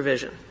preemption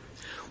provision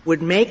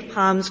would make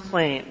POM's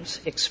claims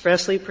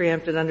expressly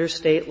preempted under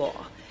state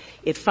law,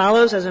 it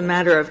follows as a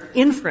matter of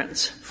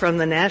inference from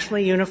the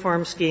nationally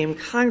uniform scheme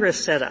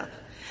Congress set up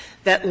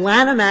that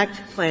Lanham Act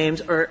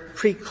claims are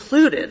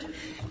precluded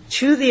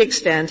to the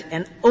extent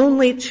and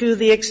only to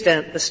the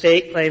extent the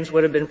state claims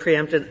would have been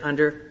preempted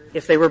under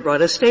if they were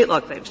brought as state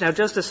law claims. Now,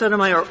 Justice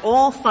Sotomayor,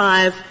 all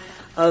 5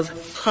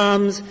 of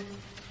POM's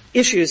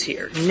issues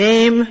here,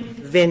 name,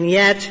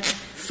 vignette,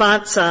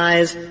 font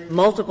size,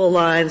 multiple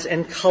lines,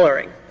 and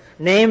coloring.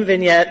 Name,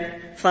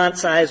 vignette, font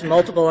size,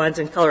 multiple lines,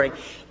 and coloring.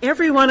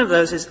 Every one of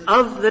those is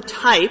of the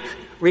type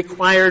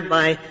required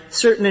by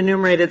certain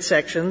enumerated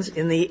sections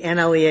in the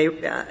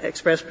NLEA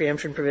express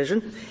preemption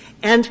provision.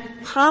 And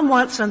POM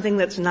wants something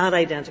that's not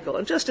identical.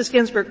 And Justice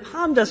Ginsburg,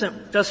 POM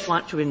doesn't just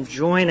want to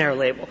enjoin our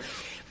label.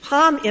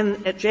 POM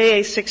at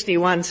JA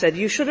 61 said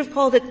you should have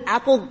called it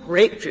apple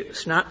grape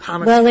juice, not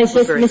pomegranate.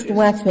 Well, Mr.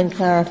 Waxman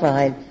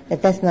clarified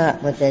that that's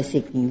not what they're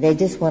seeking. They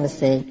just want to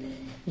say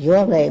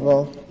your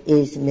label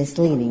is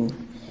misleading.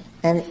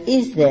 And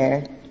is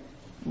there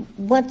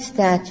what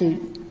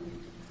statute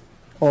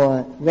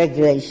or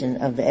regulation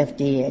of the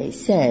FDA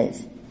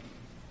says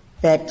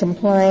that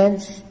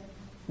compliance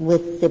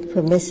with the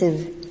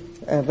permissive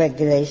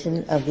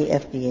regulation of the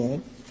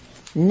FDA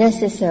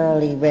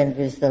necessarily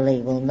renders the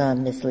label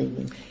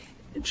non-misleading?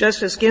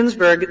 Justice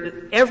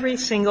Ginsburg, every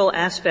single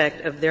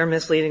aspect of their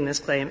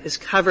misleadingness claim is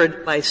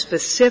covered by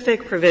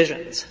specific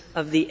provisions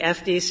of the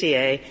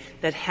FDCA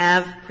that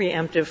have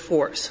preemptive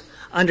force.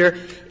 I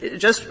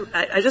just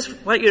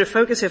want you to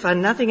focus, if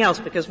on nothing else,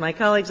 because my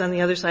colleagues on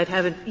the other side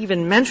haven't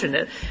even mentioned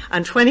it,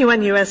 on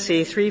 21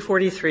 U.S.C.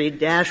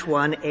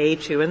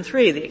 343-1A, 2, and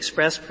 3, the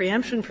express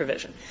preemption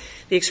provision.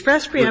 The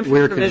express preemption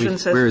provision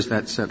says... Where is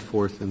that set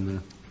forth in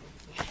the...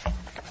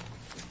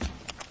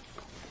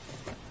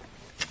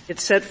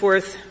 It's set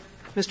forth,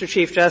 Mr.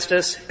 Chief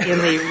Justice, in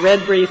the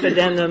red brief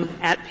addendum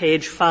at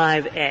page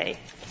 5A.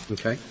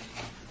 Okay.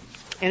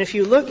 And if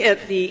you look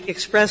at the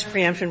express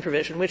preemption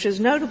provision, which is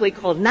notably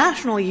called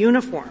National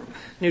Uniform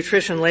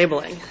Nutrition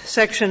Labeling,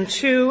 Section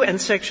 2 and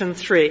Section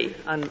 3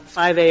 on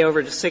 5A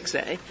over to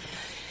 6A,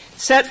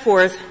 set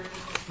forth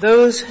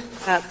those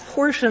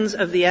portions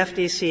of the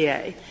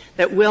FDCA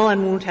that will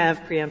and won't have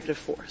preemptive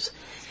force.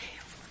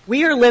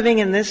 We are living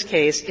in this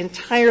case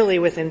entirely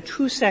within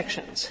two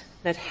sections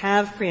that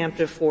have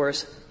preemptive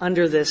force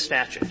under this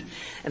statute.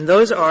 And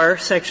those are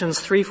Sections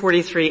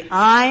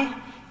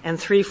 343I and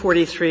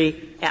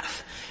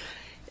 343F.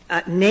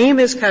 Name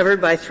is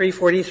covered by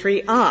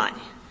 343I.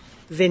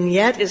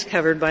 Vignette is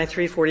covered by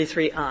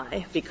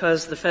 343I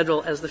because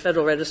as the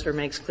Federal Register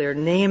makes clear,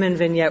 name and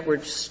vignette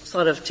were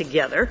sort of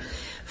together.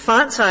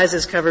 Font size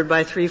is covered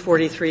by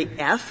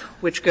 343F,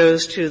 which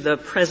goes to the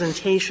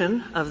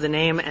presentation of the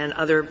name and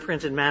other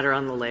printed matter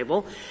on the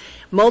label.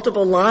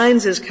 Multiple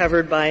lines is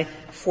covered by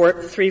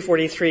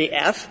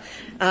 343F,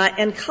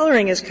 and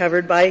coloring is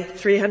covered by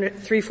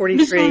 343.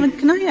 Ms. Holman,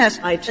 can I ask,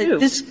 I2.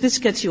 This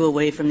gets you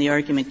away from the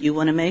argument you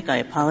want to make. I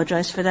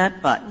apologize for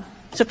that, but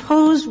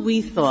suppose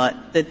we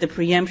thought that the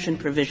preemption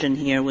provision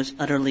here was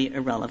utterly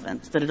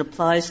irrelevant, that it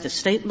applies to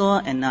state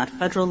law and not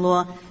federal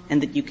law,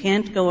 and that you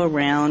can't go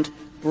around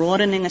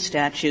broadening a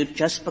statute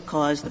just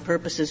because the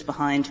purposes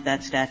behind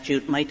that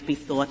statute might be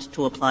thought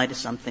to apply to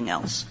something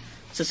else.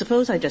 So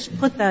suppose I just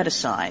put that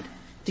aside.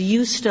 Do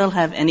you still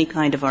have any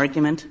kind of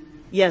argument?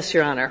 Yes,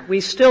 Your Honor. We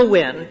still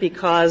win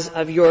because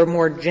of your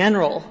more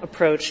general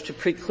approach to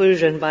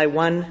preclusion by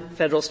one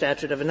federal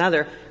statute of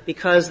another,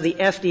 because the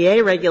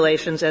FDA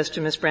regulations as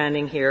to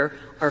misbranding here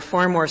are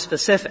far more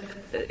specific.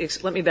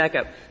 Let me back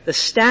up. The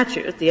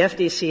statute, the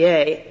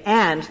FDCA,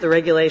 and the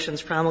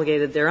regulations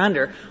promulgated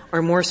thereunder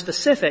are more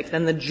specific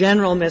than the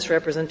general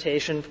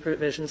misrepresentation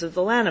provisions of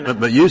the Lanham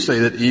Act. But you say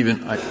that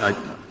even,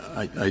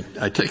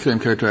 I take them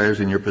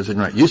characterizing your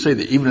position right. You say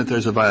that even if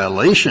there's a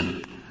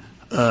violation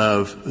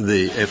of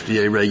the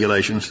FDA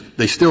regulations,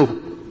 they still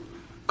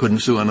couldn't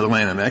sue under the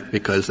Lanham Act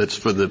because that's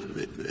for the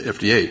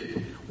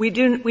FDA. We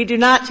do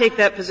not take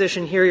that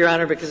position here, Your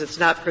Honor, because it's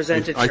not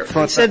presented here.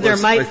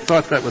 I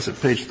thought that was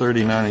at page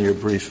 39 of your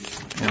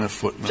brief in a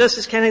footnote.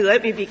 Justice Kennedy,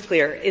 let me be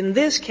clear. In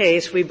this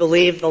case, we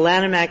believe the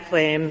Lanham Act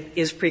claim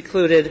is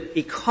precluded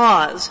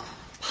because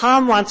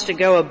POM wants to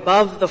go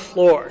above the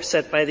floor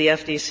set by the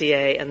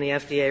FDCA and the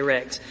FDA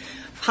regs.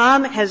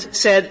 POM has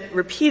said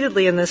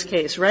repeatedly in this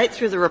case, right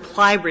through its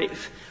reply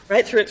brief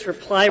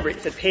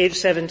at page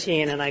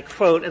 17, and I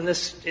quote, and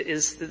this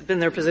has been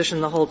their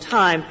position the whole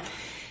time,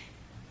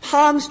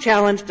 POM's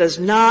challenge does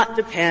not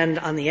depend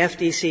on the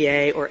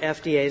FDCA or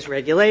FDA's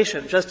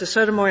regulation. Justice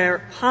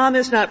Sotomayor, POM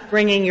is not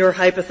bringing your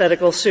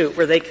hypothetical suit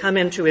where they come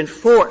in to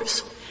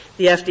enforce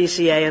the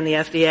FDCA and the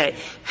FDA.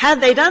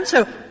 Had they done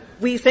so,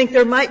 we think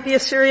there might be a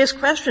serious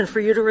question for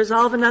you to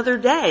resolve another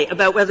day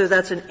about whether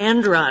that's an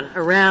end run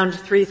around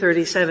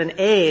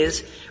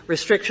 337A's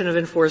restriction of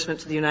enforcement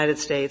to the United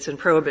States and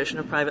prohibition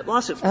of private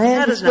lawsuits. I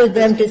understood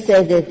them to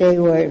say that they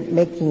were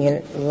making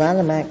a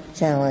Lanham Act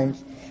challenge,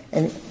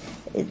 and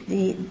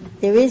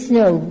there is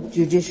no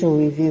judicial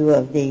review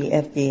of the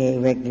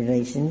FDA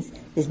regulations.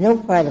 There's no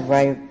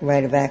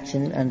right of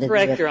action under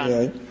Correct, the FDA. Your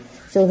Honor.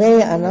 So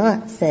they are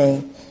not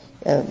saying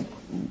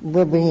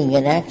we're bringing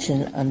an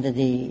action under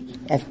the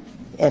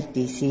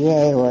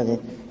FDCA or the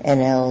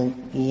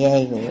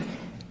NLEA, or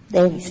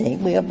they say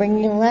we are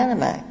bringing a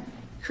Lanham Act.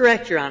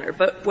 Correct, Your Honor.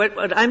 But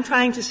what I'm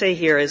trying to say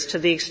here is to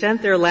the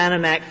extent their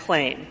Lanham Act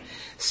claim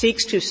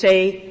seeks to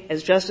say,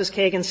 as Justice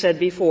Kagan said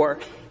before,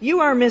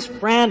 you are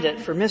misbranded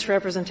for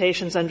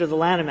misrepresentations under the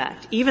Lanham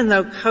Act, even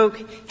though Coke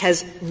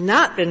has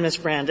not been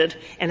misbranded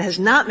and has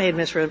not made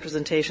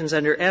misrepresentations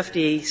under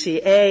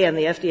FDCA and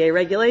the FDA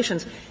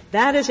regulations.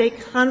 That is a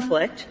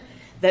conflict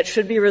that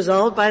should be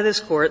resolved by this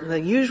Court in the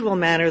usual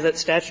manner that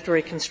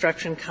statutory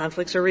construction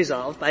conflicts are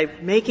resolved, by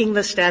making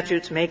the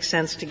statutes make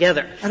sense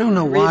together. I don't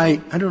know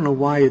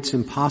why it's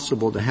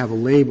impossible to have a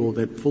label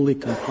that fully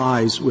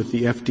complies with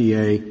the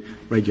FDA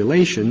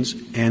regulations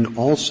and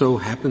also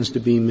happens to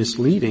be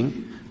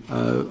misleading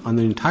on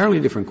an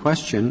entirely different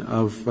question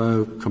of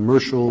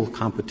commercial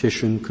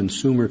competition,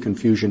 consumer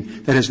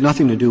confusion that has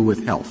nothing to do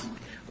with health.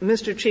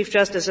 Mr. Chief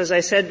Justice, as I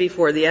said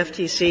before, the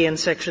FTC in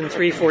Section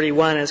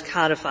 341 as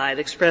codified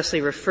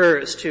expressly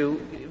refers to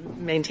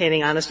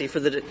maintaining honesty for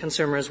the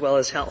consumer as well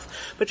as health.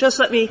 But just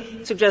let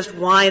me suggest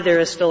why there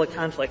is still a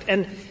conflict.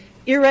 And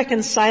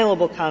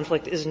irreconcilable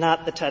conflict is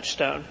not the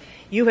touchstone.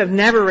 You have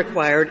never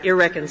required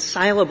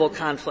irreconcilable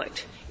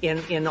conflict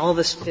in all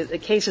the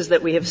cases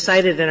that we have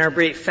cited in our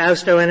brief,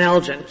 Fausto and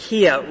Elgin,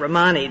 Kia,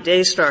 Romani,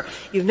 Daystar,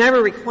 you've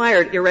never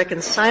required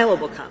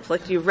irreconcilable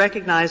conflict. You've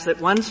recognized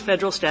that one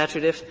federal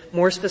statute, if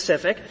more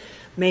specific,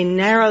 may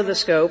narrow the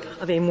scope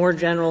of a more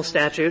general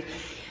statute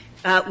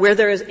where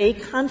there is a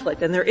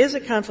conflict. And there is a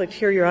conflict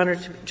here, Your Honor.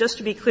 Just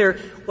to be clear,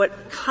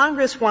 what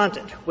Congress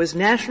wanted was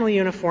national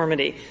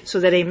uniformity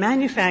so that a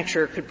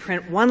manufacturer could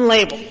print one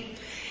label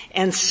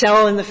and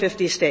sell in the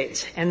 50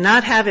 states and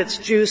not have its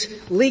juice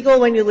legal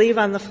when you leave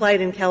on the flight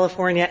in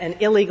California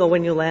and illegal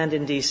when you land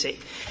in D.C.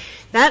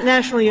 That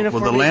national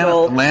uniformity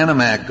goal. The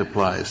Lanham Act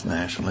applies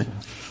nationally.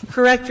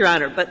 Correct, Your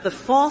Honor, but the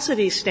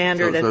falsity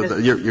standard.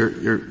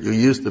 You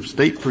use the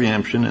state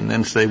preemption and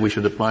then say we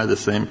should apply the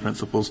same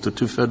principles to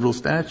two federal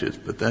statutes,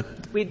 but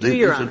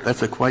Your Honor.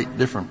 That's a quite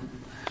different.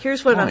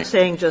 Here's what point. I'm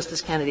saying,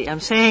 Justice Kennedy. I'm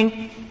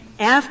saying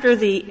after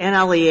the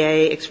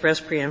NLEA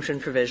express preemption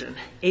provision,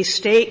 a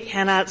state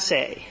cannot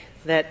say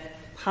that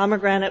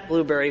pomegranate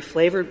blueberry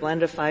flavored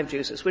blend of 5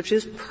 juices, which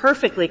is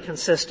perfectly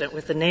consistent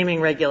with the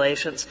naming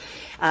regulations,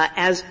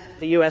 as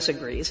the U.S.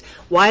 agrees.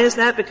 Why is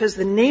that? Because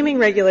the naming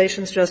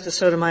regulations, Justice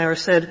Sotomayor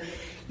said,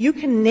 you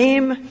can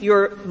name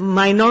your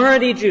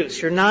minority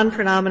juice, your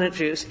non-predominant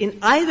juice, in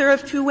either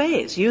of two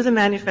ways. You, the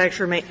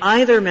manufacturer, may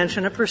either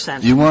mention a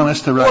percentage. You want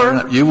us to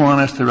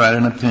write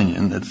an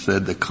opinion that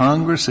said the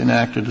Congress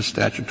enacted a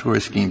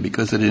statutory scheme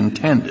because it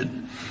intended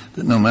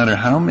that no matter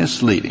how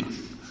misleading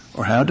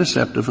or how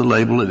deceptive a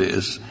label it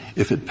is,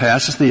 if it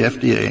passes the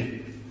FDA,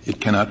 it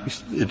cannot be,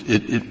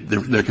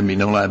 there can be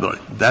no liability.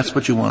 That's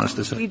what you want us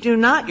to say. We do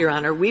not, Your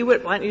Honor. We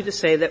would want you to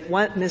say that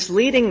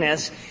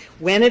misleadingness,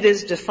 when it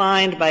is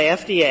defined by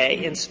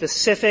FDA in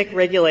specific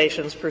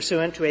regulations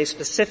pursuant to a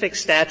specific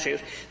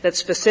statute that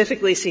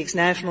specifically seeks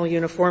national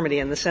uniformity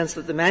in the sense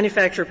that the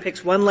manufacturer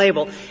picks one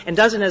label and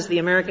doesn't, as the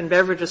American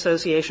Beverage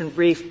Association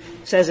brief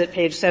says at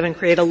page 7,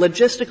 create a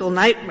logistical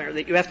nightmare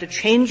that you have to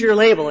change your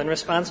label in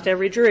response to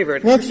every jury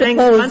verdict. Let's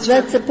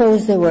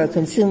suppose there were a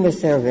consumer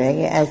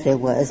survey, as there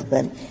was,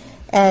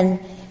 and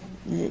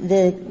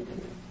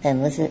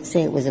let's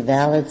say it was a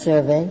valid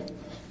survey,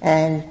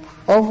 and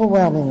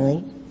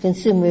overwhelmingly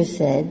consumers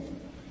said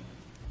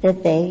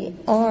that they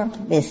are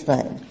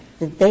misled,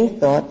 that they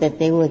thought that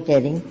they were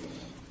getting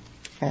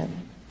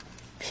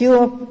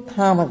pure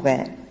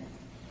pomegranate,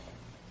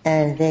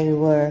 and they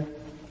were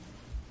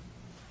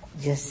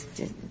just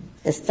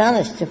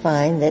astonished to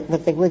find that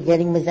what they were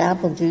getting was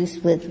apple juice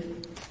with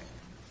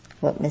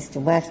what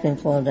Mr.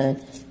 Waxman called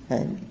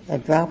a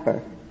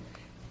dropper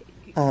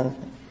of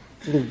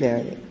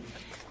blueberry.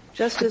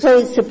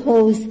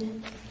 Suppose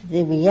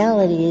the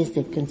reality is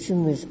that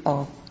consumers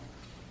are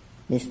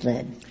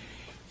misled.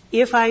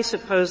 If I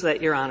suppose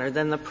that, Your Honor,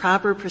 then the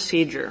proper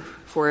procedure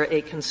for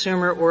a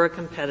consumer or a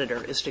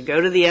competitor is to go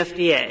to the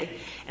FDA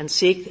and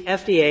seek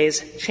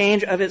FDA's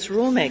change of its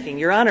rulemaking.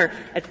 Your Honor,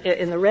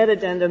 in the red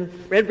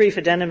brief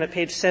addendum at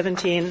page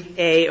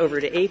 17A over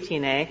to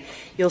 18A,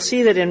 you'll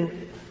see that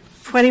in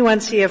 21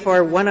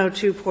 CFR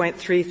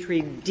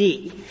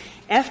 102.33D,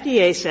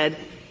 FDA said,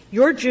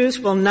 your juice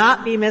will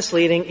not be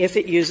misleading if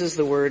it uses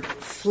the word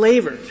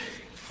flavored.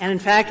 And in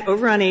fact,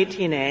 over on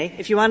 18A,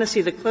 if you want to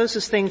see the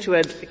closest thing to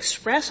an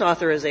express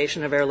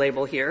authorization of our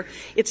label here,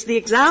 it's the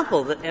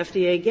example that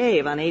FDA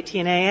gave on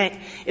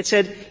 18A. It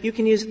said you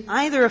can use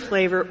either a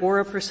flavor or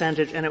a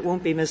percentage and it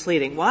won't be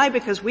misleading. Why?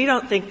 Because we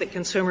don't think that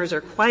consumers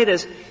are quite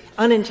as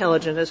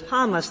unintelligent as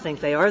Palm must think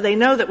they are. They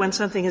know that when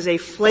something is a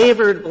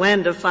flavored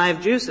blend of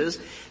 5 juices,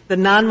 the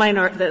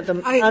non-predominant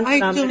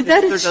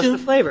are just the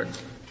flavor.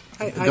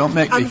 Don't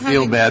make me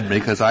feel bad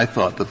because I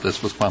thought that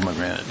this was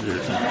pomegranate.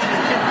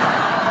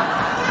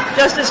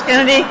 Justice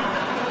Kennedy,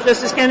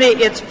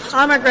 it's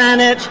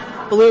pomegranate,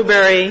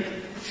 blueberry,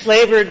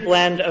 flavored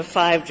blend of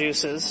 5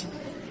 juices.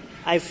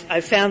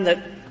 I've found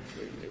that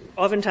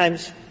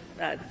oftentimes,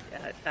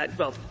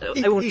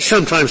 he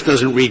sometimes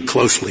doesn't read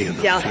closely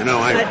enough. Yeah. You know,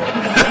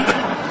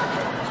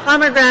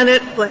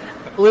 pomegranate,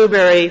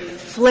 blueberry,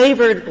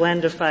 flavored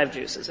blend of 5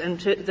 juices. And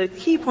the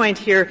key point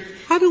here.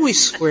 How do we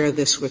square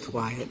this with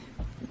Wyatt?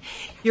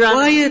 Your Honor,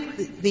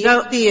 Wyatt, the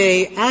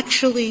FDA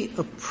actually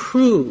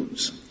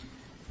approves,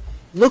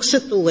 looks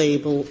at the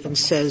label and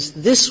says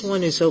this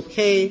one is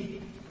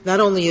okay. Not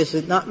only is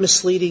it not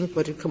misleading,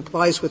 but it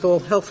complies with all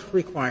health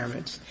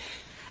requirements.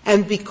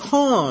 And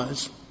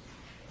because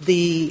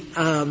the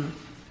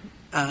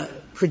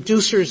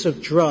producers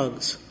of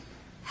drugs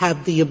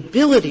have the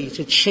ability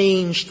to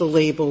change the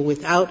label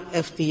without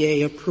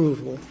FDA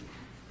approval,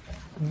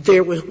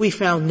 we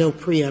found no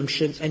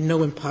preemption and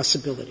no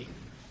impossibility.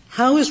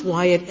 How is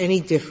Wyatt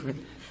any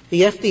different?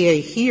 The FDA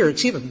here,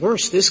 it's even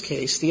worse this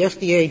case, the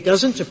FDA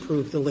doesn't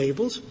approve the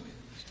labels.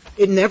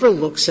 It never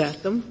looks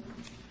at them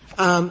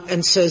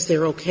and says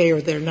they're okay or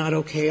they're not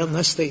okay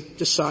unless they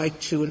decide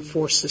to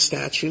enforce the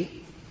statute.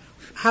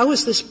 How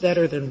is this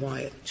better than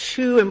Wyatt?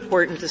 2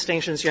 important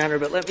distinctions, Your Honor,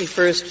 but let me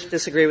first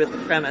disagree with the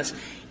premise.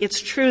 It's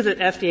true that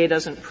FDA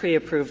doesn't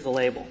pre-approve the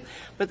label.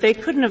 But they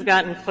couldn't have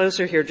gotten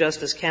closer here,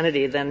 Justice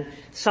Kennedy, than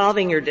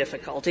solving your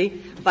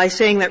difficulty by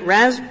saying that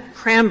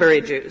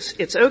cranberry juice,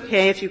 it's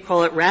okay if you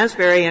call it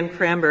raspberry and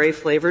cranberry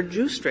flavored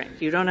juice drink.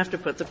 You don't have to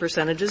put the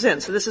percentages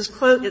in. So this is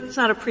it's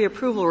not a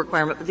pre-approval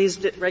requirement, but these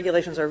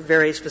regulations are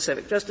very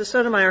specific. Justice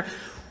Sotomayor,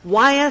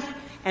 Wyeth,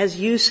 as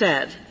you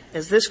said,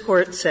 as this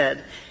Court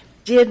said,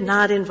 did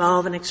not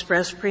involve an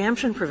express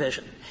preemption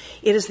provision.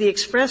 It is the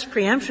express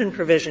preemption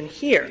provision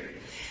here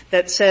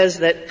that says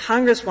that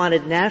Congress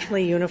wanted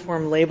nationally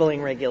uniform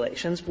labeling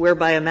regulations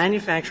whereby a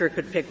manufacturer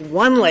could pick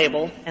one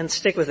label and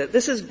stick with it.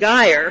 This is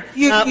Geyer,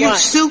 not You Wyeth.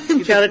 still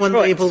can pick one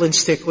choice. label and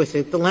stick with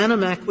it. The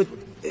Lanham Act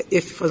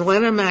if a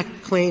Lanham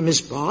Act claim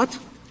is bought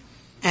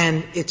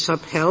and it's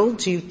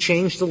upheld, you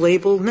change the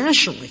label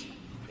nationally.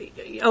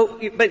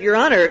 Oh, but Your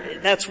Honor,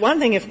 that's one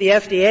thing if the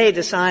FDA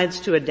decides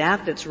to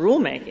adapt its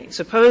rulemaking.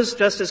 Suppose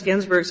Justice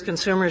Ginsburg's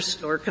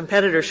consumers or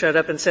competitor showed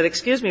up and said,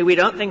 excuse me, we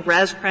don't think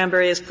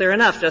cranberry is clear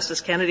enough.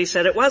 Justice Kennedy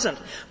said it wasn't.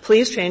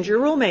 Please change your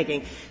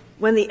rulemaking.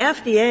 When the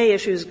FDA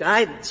issues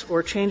guidance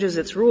or changes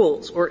its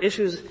rules or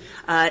issues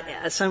a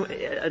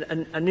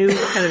new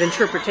kind of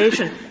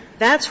interpretation,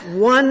 that's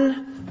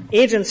one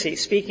agency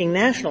speaking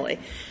nationally.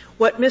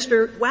 What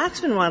Mr.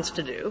 Waxman wants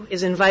to do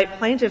is invite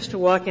plaintiffs to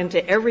walk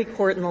into every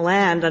court in the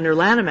land under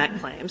Lanham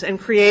Act claims and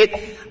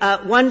create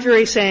one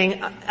jury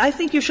saying, I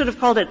think you should have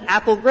called it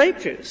apple grape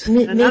juice.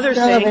 Another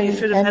saying you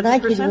should have had the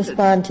percentage. I'd like you to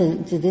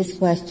respond to this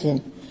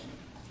question.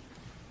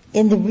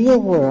 In the real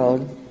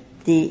world,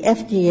 the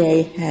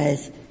FDA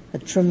has a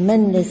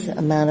tremendous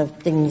amount of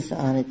things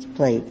on its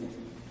plate.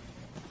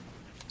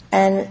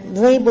 And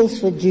labels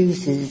for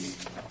juices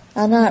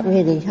are not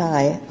really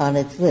high on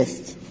its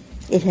list.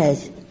 It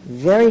has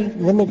very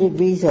limited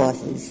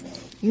resources.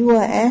 You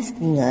are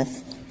asking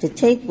us to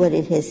take what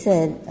it has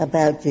said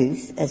about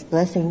juice as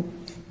blessing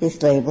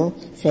this label,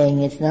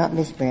 saying it's not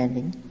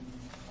misbranding,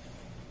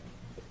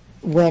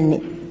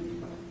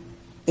 when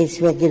its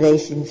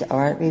regulations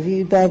aren't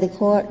reviewed by the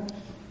court,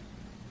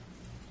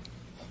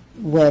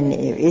 when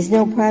there is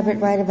no private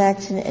right of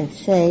action, and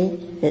say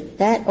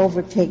that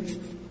overtakes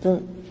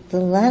the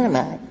Lanham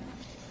Act.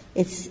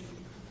 It's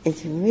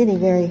really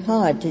very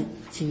hard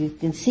to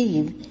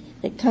conceive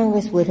that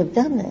Congress would have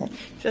done that.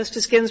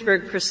 Justice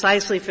Ginsburg,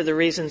 precisely for the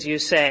reasons you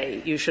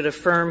say, you should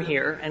affirm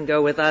here and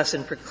go with us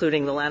in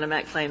precluding the Lanham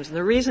Act claims. And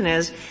the reason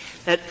is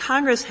that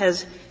Congress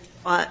has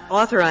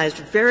authorized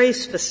very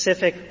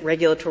specific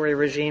regulatory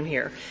regime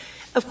here.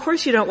 Of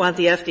course you don't want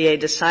the FDA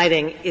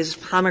deciding is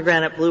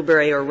pomegranate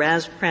blueberry or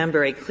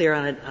cranberry clear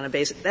on a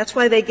basis. That's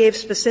why they gave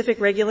specific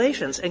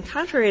regulations. And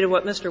contrary to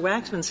what Mr.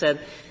 Waxman said,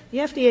 the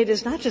FDA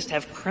does not just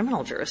have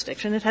criminal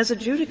jurisdiction, it has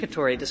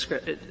adjudicatory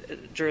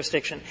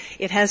jurisdiction.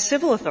 It has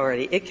civil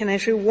authority. It can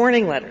issue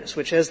warning letters,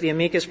 which, as the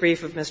amicus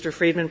brief of Mr.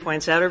 Friedman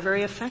points out, are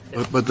very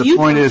effective. But the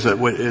point is that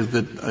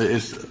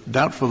it's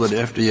doubtful that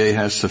FDA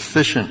has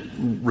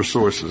sufficient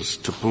resources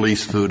to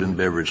police food and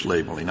beverage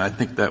labeling. I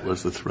think that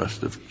was the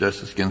thrust of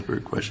Justice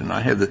Ginsburg's question.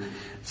 I have the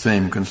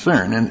same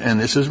concern, and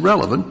this is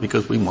relevant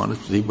because we want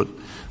to see what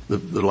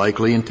the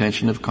likely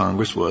intention of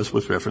Congress was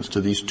with reference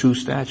to these two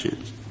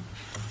statutes.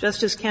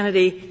 Justice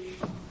Kennedy,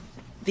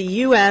 the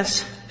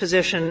U.S.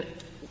 position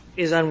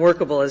is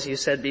unworkable, as you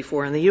said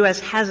before, and the U.S.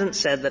 hasn't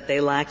said that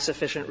they lack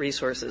sufficient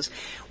resources.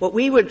 What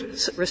we would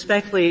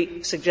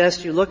respectfully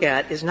suggest you look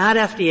at is not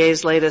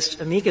FDA's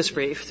latest amicus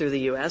brief through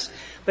the U.S.,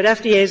 but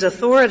FDA's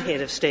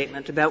authoritative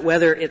statement about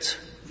whether its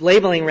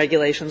labeling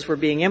regulations were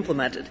being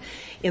implemented.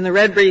 In the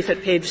red brief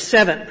at page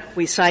 7,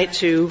 we cite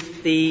to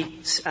the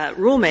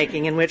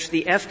rulemaking in which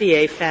the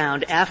FDA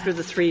found after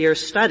the 3-year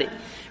study.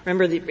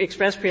 Remember, the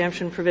express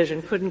preemption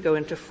provision couldn't go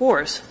into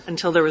force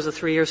until there was a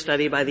 3-year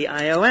study by the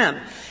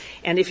IOM.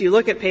 And if you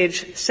look at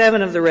page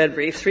 7 of the red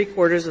brief,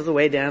 3/4 of the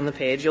way down the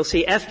page, you'll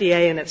see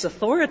FDA in its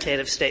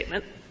authoritative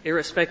statement,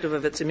 irrespective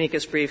of its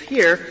amicus brief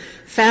here,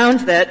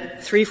 found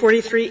that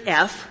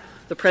 343F,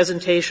 the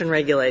presentation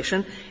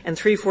regulation, and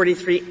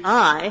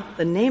 343I,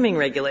 the naming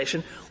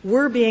regulation,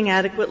 were being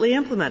adequately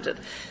implemented.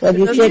 Well,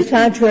 you said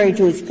contrary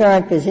to its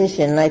current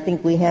position, and I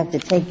think we have to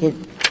take it,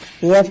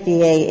 the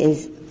FDA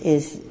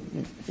is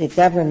the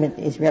government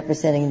is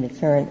representing the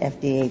current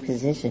FDA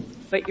position.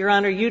 But, Your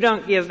Honor, you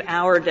don't give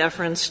our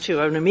deference to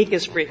an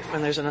amicus brief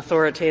when there's an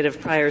authoritative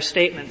prior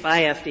statement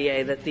by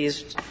FDA that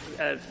these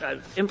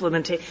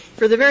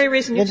for the very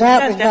reason you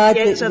suggest,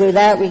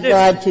 without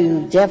regard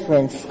to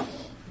deference,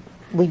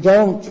 we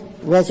don't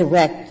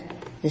resurrect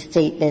the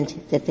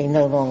statement that they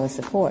no longer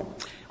support.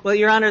 Well,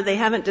 Your Honor, they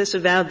haven't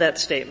disavowed that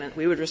statement.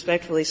 We would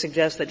respectfully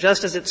suggest that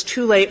just as it's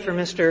too late for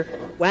Mr.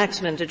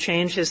 Waxman to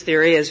change his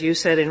theory, as you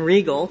said in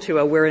Regal,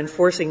 to we're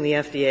enforcing the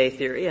FDA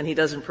theory, and he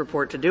doesn't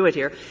purport to do it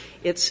here,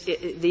 the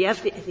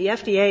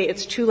FDA,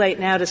 it's too late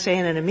now to say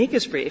in an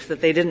amicus brief that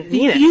they didn't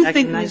mean it back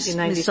in 1993. Do you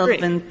think, Ms.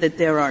 Sullivan, that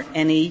there are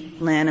any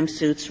Lanham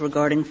suits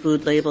regarding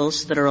food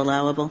labels that are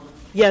allowable?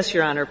 Yes,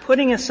 Your Honor.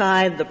 Putting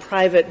aside the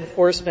private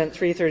enforcement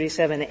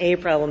 337A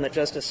problem that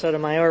Justice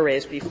Sotomayor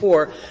raised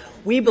before,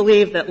 we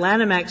believe that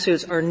Lanham Act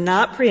suits are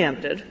not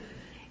preempted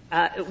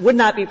would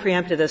not be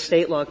preempted as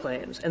state law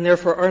claims and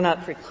therefore are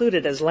not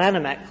precluded as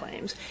Lanham Act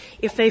claims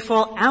if they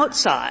fall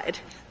outside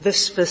the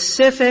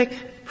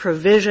specific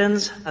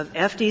provisions of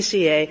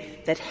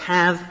FDCA that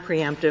have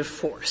preemptive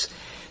force.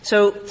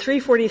 So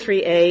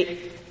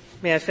 343A,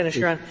 may I finish,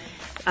 Your Honor?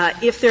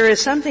 If there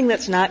is something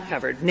that's not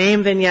covered,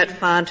 name, vignette,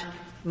 font,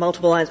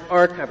 multiple lines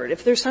are covered.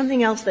 If there's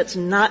something else that's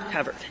not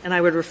covered, and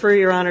I would refer,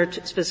 Your Honor,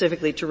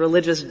 specifically to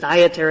religious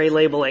dietary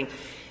labeling,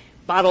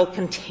 bottle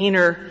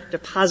container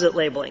deposit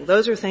labeling.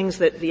 Those are things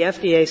that the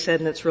FDA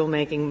said in its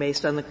rulemaking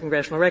based on the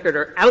congressional record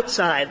are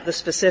outside the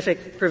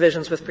specific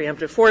provisions with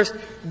preemptive force.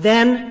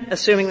 Then,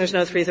 assuming there's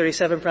no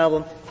 337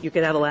 problem, you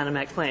could have a Lanham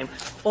Act claim.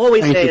 All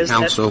we say is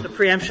that the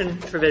preemption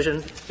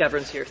provision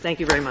governs here. Thank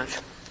you very much.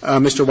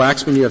 Mr.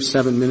 Waxman, you have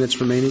 7 minutes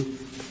remaining.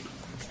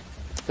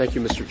 Thank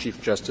you, Mr.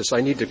 Chief Justice.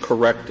 I need to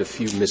correct a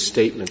few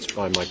misstatements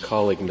by my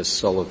colleague, Ms.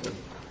 Sullivan.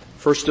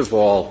 First of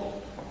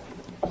all,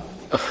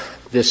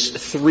 this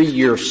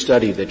 3-year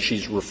study that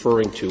she's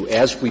referring to,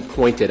 as we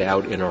pointed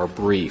out in our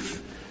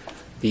brief,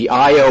 the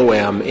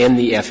IOM and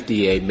the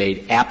FDA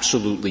made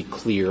absolutely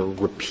clear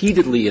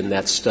repeatedly in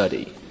that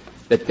study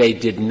that they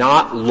did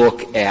not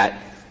look at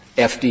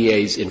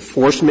FDA's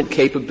enforcement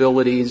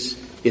capabilities,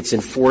 its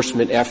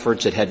enforcement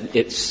efforts.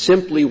 It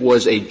simply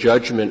was a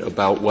judgment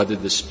about whether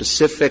the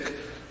specific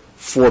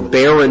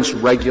forbearance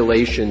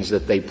regulations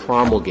that they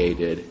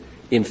promulgated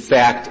in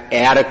fact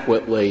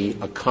adequately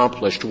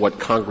accomplished what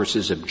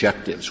Congress's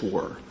objectives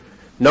were.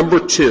 Number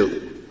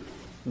two,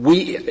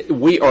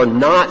 we are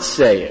not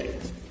saying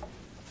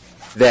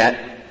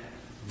that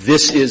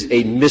this is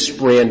a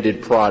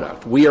misbranded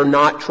product. We are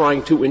not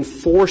trying to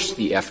enforce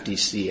the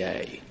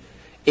FDCA.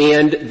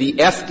 And the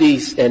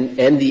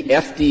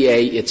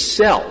FDA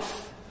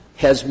itself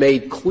has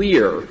made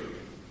clear,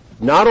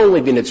 not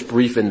only in its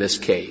brief in this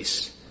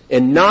case,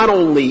 and not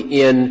only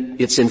in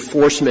its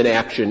enforcement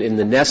action in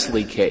the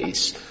Nestle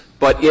case,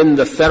 but in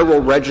the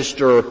Federal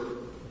Register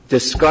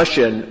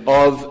discussion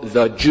of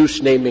the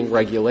juice naming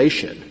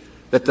regulation,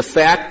 that the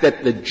fact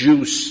that the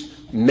juice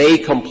may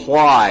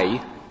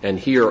comply, and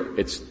here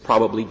it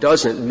probably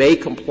doesn't, may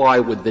comply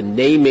with the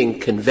naming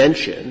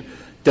convention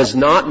does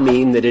not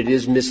mean that it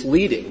is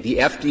misleading. The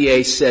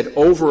FDA said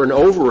over and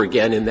over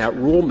again in that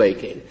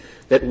rulemaking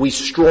that we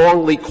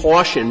strongly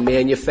caution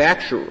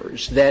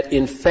manufacturers that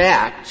in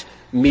fact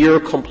mere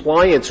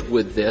compliance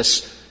with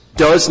this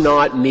does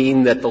not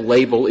mean that the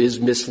label is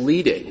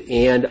misleading,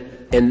 and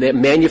that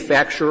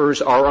manufacturers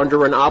are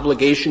under an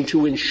obligation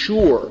to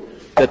ensure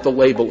that the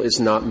label is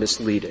not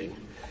misleading.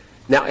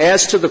 Now,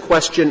 as to the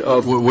question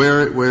of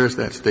where is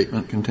that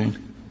statement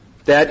contained?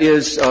 That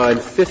is in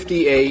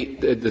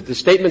 58. The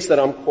statements that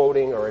I'm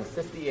quoting are in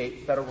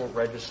 58 Federal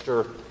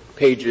Register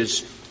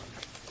pages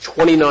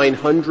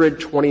 2900,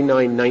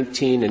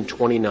 2919, and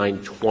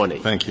 2920.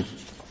 Thank you.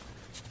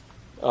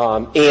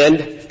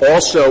 And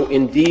also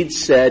indeed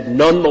said,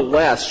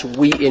 nonetheless,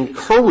 we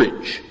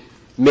encourage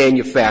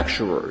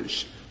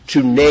manufacturers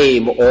to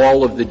name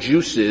all of the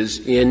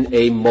juices in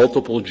a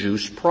multiple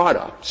juice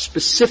product,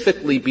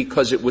 specifically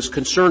because it was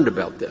concerned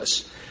about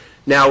this.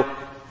 Now,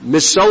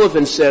 Ms.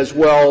 Sullivan says,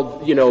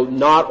 well,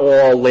 not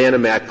all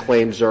Lanham Act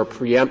claims are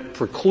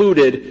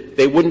precluded.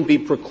 They wouldn't be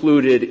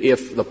precluded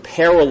if the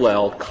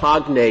parallel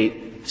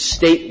cognate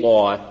state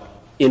law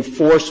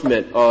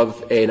enforcement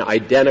of an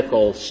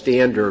identical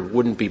standard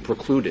wouldn't be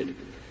precluded.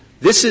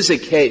 This is a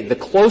case, the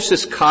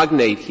closest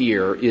cognate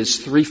here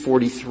is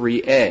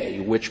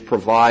 343A, which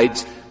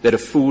provides that a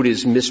food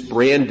is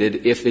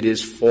misbranded if it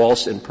is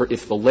false and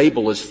if the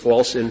label is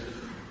false and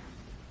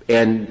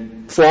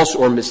false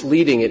or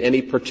misleading in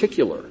any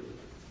particular.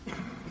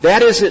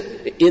 That isn't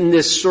in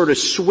this sort of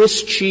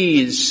Swiss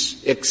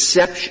cheese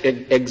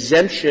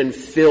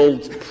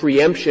exemption-filled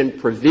preemption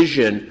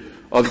provision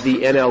of the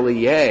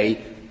NLEA.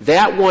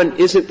 That one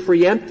isn't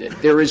preempted.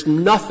 There is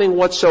nothing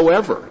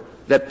whatsoever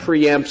that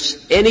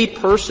preempts any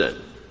person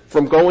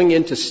from going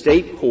into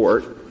state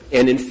court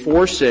and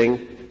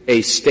enforcing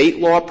a state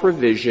law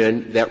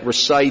provision that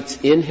recites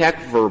in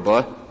haec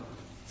verba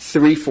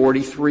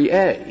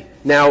 343A.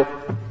 Now,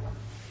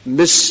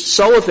 Ms.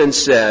 Sullivan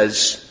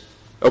says,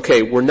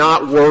 okay, we're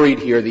not worried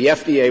here. The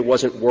FDA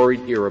wasn't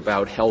worried here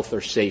about health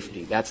or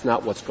safety. That's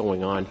not what's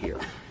going on here.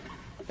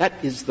 That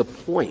is the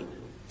point.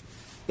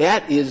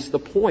 That is the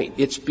point.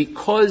 It's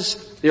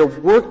because there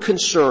were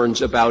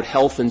concerns about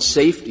health and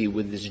safety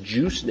with this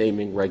juice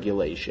naming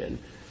regulation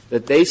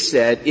that they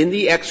said in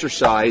the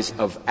exercise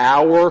of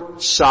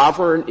our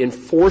sovereign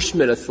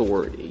enforcement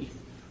authority,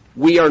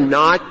 we are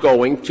not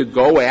going to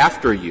go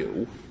after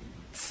you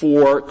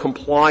for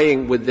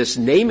complying with this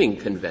naming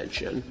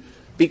convention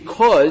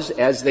because,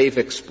 as they've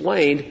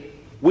explained,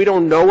 we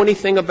don't know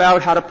anything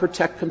about how to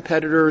protect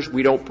competitors.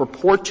 We don't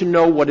purport to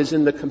know what is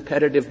in the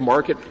competitive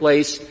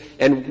marketplace.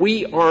 And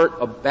we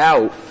aren't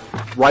about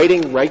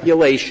writing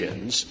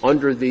regulations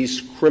under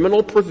these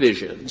criminal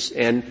provisions.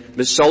 And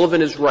Ms.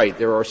 Sullivan is right.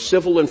 There are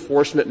civil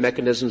enforcement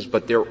mechanisms,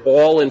 but they're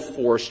all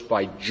enforced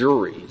by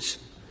juries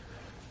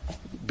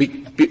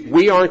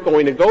we aren't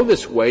going to go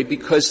this way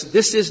because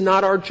this is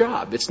not our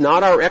job. It's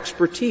not our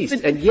expertise.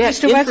 But and yet,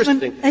 Mr.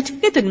 interesting. Waxman, I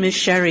take it that Ms.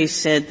 Sherry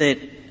said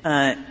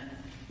that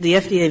the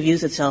FDA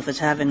views itself as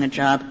having a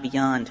job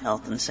beyond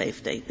health and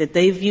safety, that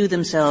they view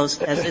themselves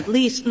as at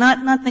least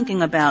not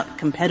thinking about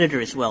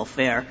competitors'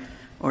 welfare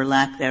or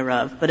lack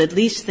thereof, but at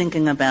least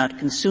thinking about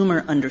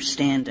consumer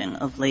understanding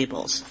of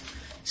labels.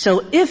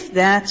 So if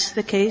that's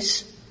the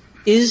case,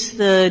 is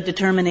the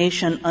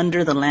determination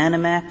under the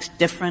Lanham Act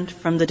different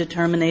from the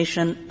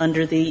determination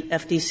under the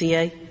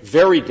FDCA?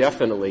 Very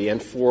definitely,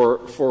 and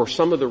for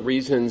some of the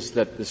reasons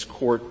that this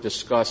Court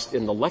discussed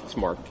in the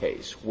Lexmark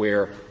case,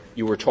 where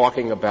you were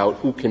talking about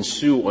who can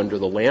sue under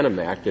the Lanham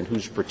Act and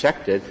who's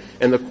protected,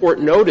 and the Court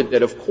noted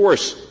that, of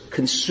course,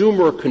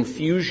 consumer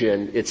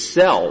confusion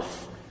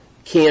itself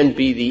can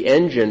be the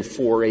engine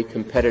for a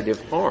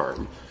competitive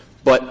harm,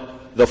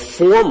 but the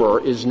former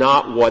is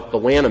not what the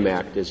Lanham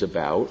Act is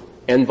about,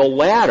 and the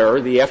latter,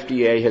 the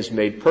FDA has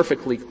made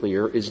perfectly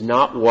clear, is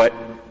not what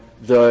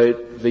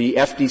the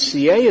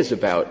FDCA is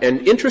about.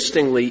 And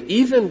interestingly,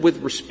 even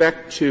with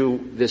respect to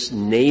this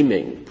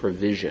naming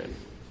provision,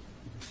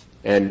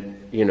 and,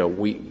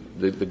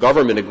 the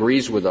government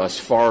agrees with us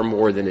far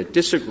more than it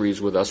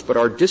disagrees with us, but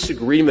our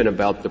disagreement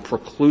about the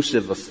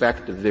preclusive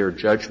effect of their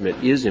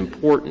judgment is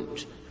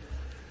important.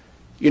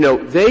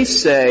 They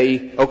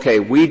say, okay,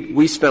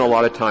 we spent a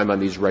lot of time on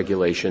these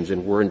regulations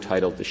and we're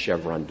entitled to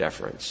Chevron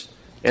deference.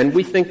 And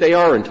we think they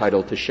are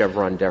entitled to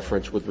Chevron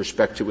deference with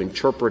respect to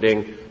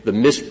interpreting the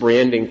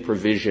misbranding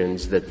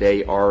provisions that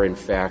they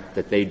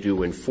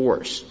do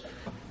enforce.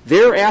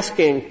 They're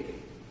asking,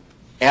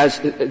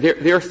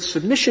 their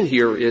submission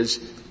here is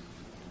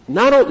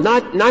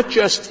not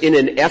just in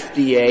an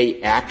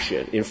FDA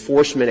action,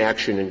 enforcement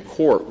action in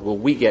court, will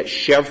we get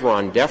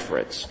Chevron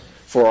deference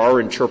for our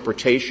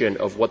interpretation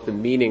of what the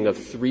meaning of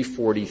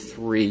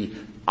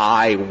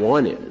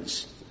 343I1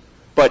 is.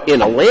 But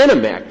in a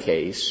Lanham Act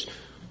case,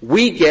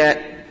 we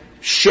get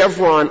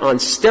Chevron on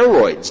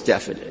steroids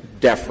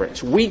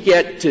deference. We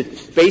get to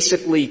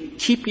basically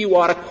keep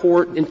you out of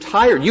court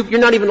entirely. You're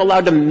not even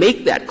allowed to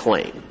make that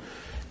claim.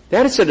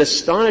 That is an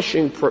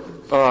astonishing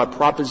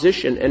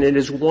proposition, and it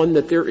is one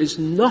that there is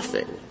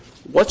nothing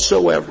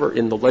whatsoever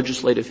in the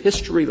legislative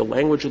history, the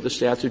language of the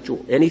statute,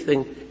 or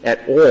anything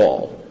at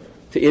all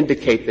to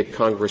indicate that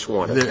Congress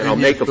wanted. Is there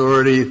any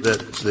authority that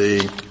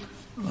the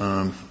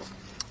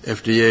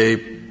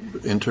FDA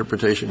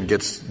interpretation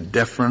gets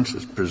deference,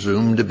 is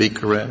presumed to be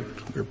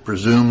correct, or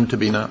presumed to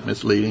be not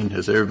misleading?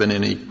 Has there been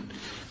any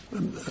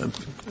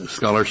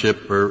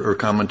scholarship or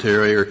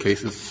commentary or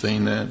cases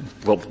saying that?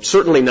 Well,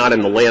 certainly not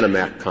in the Lanham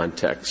Act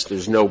context.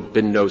 There's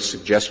been no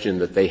suggestion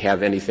that they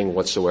have anything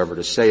whatsoever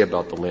to say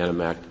about the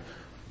Lanham Act.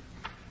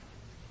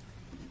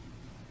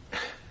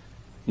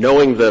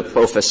 Knowing the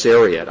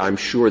professoriate, I'm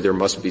sure there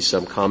must be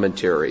some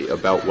commentary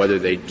about whether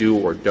they do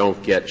or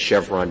don't get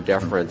Chevron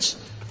deference.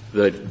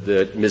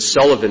 Ms.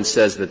 Sullivan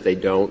says that they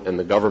don't, and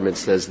the government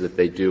says that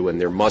they do, and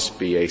there must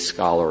be a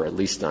scholar at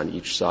least on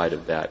each side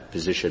of that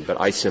position,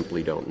 but I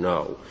simply don't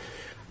know.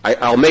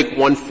 I'll make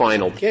one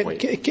final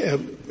point.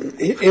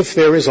 If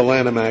there is a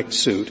Lanham Act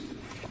suit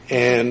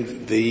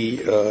and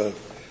the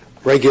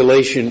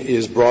regulation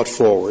is brought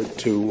forward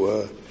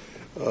to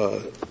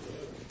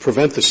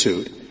prevent the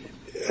suit,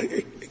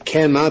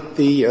 cannot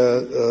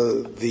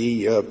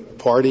the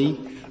party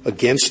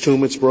against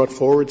whom it's brought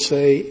forward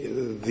say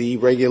the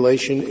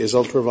regulation is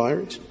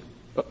ultra-virus?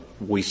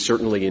 We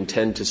certainly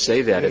intend to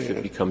say that if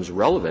it becomes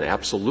relevant,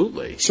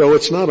 absolutely. So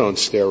it's not on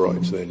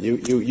steroids then.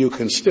 You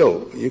can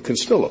still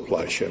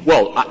apply Chevron.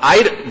 Well,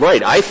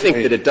 I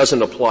think that it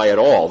doesn't apply at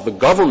all. The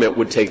government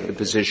would take the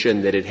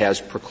position that it has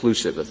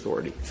preclusive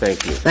authority.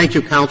 Thank you. Thank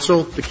you,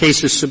 counsel. The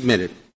case is submitted.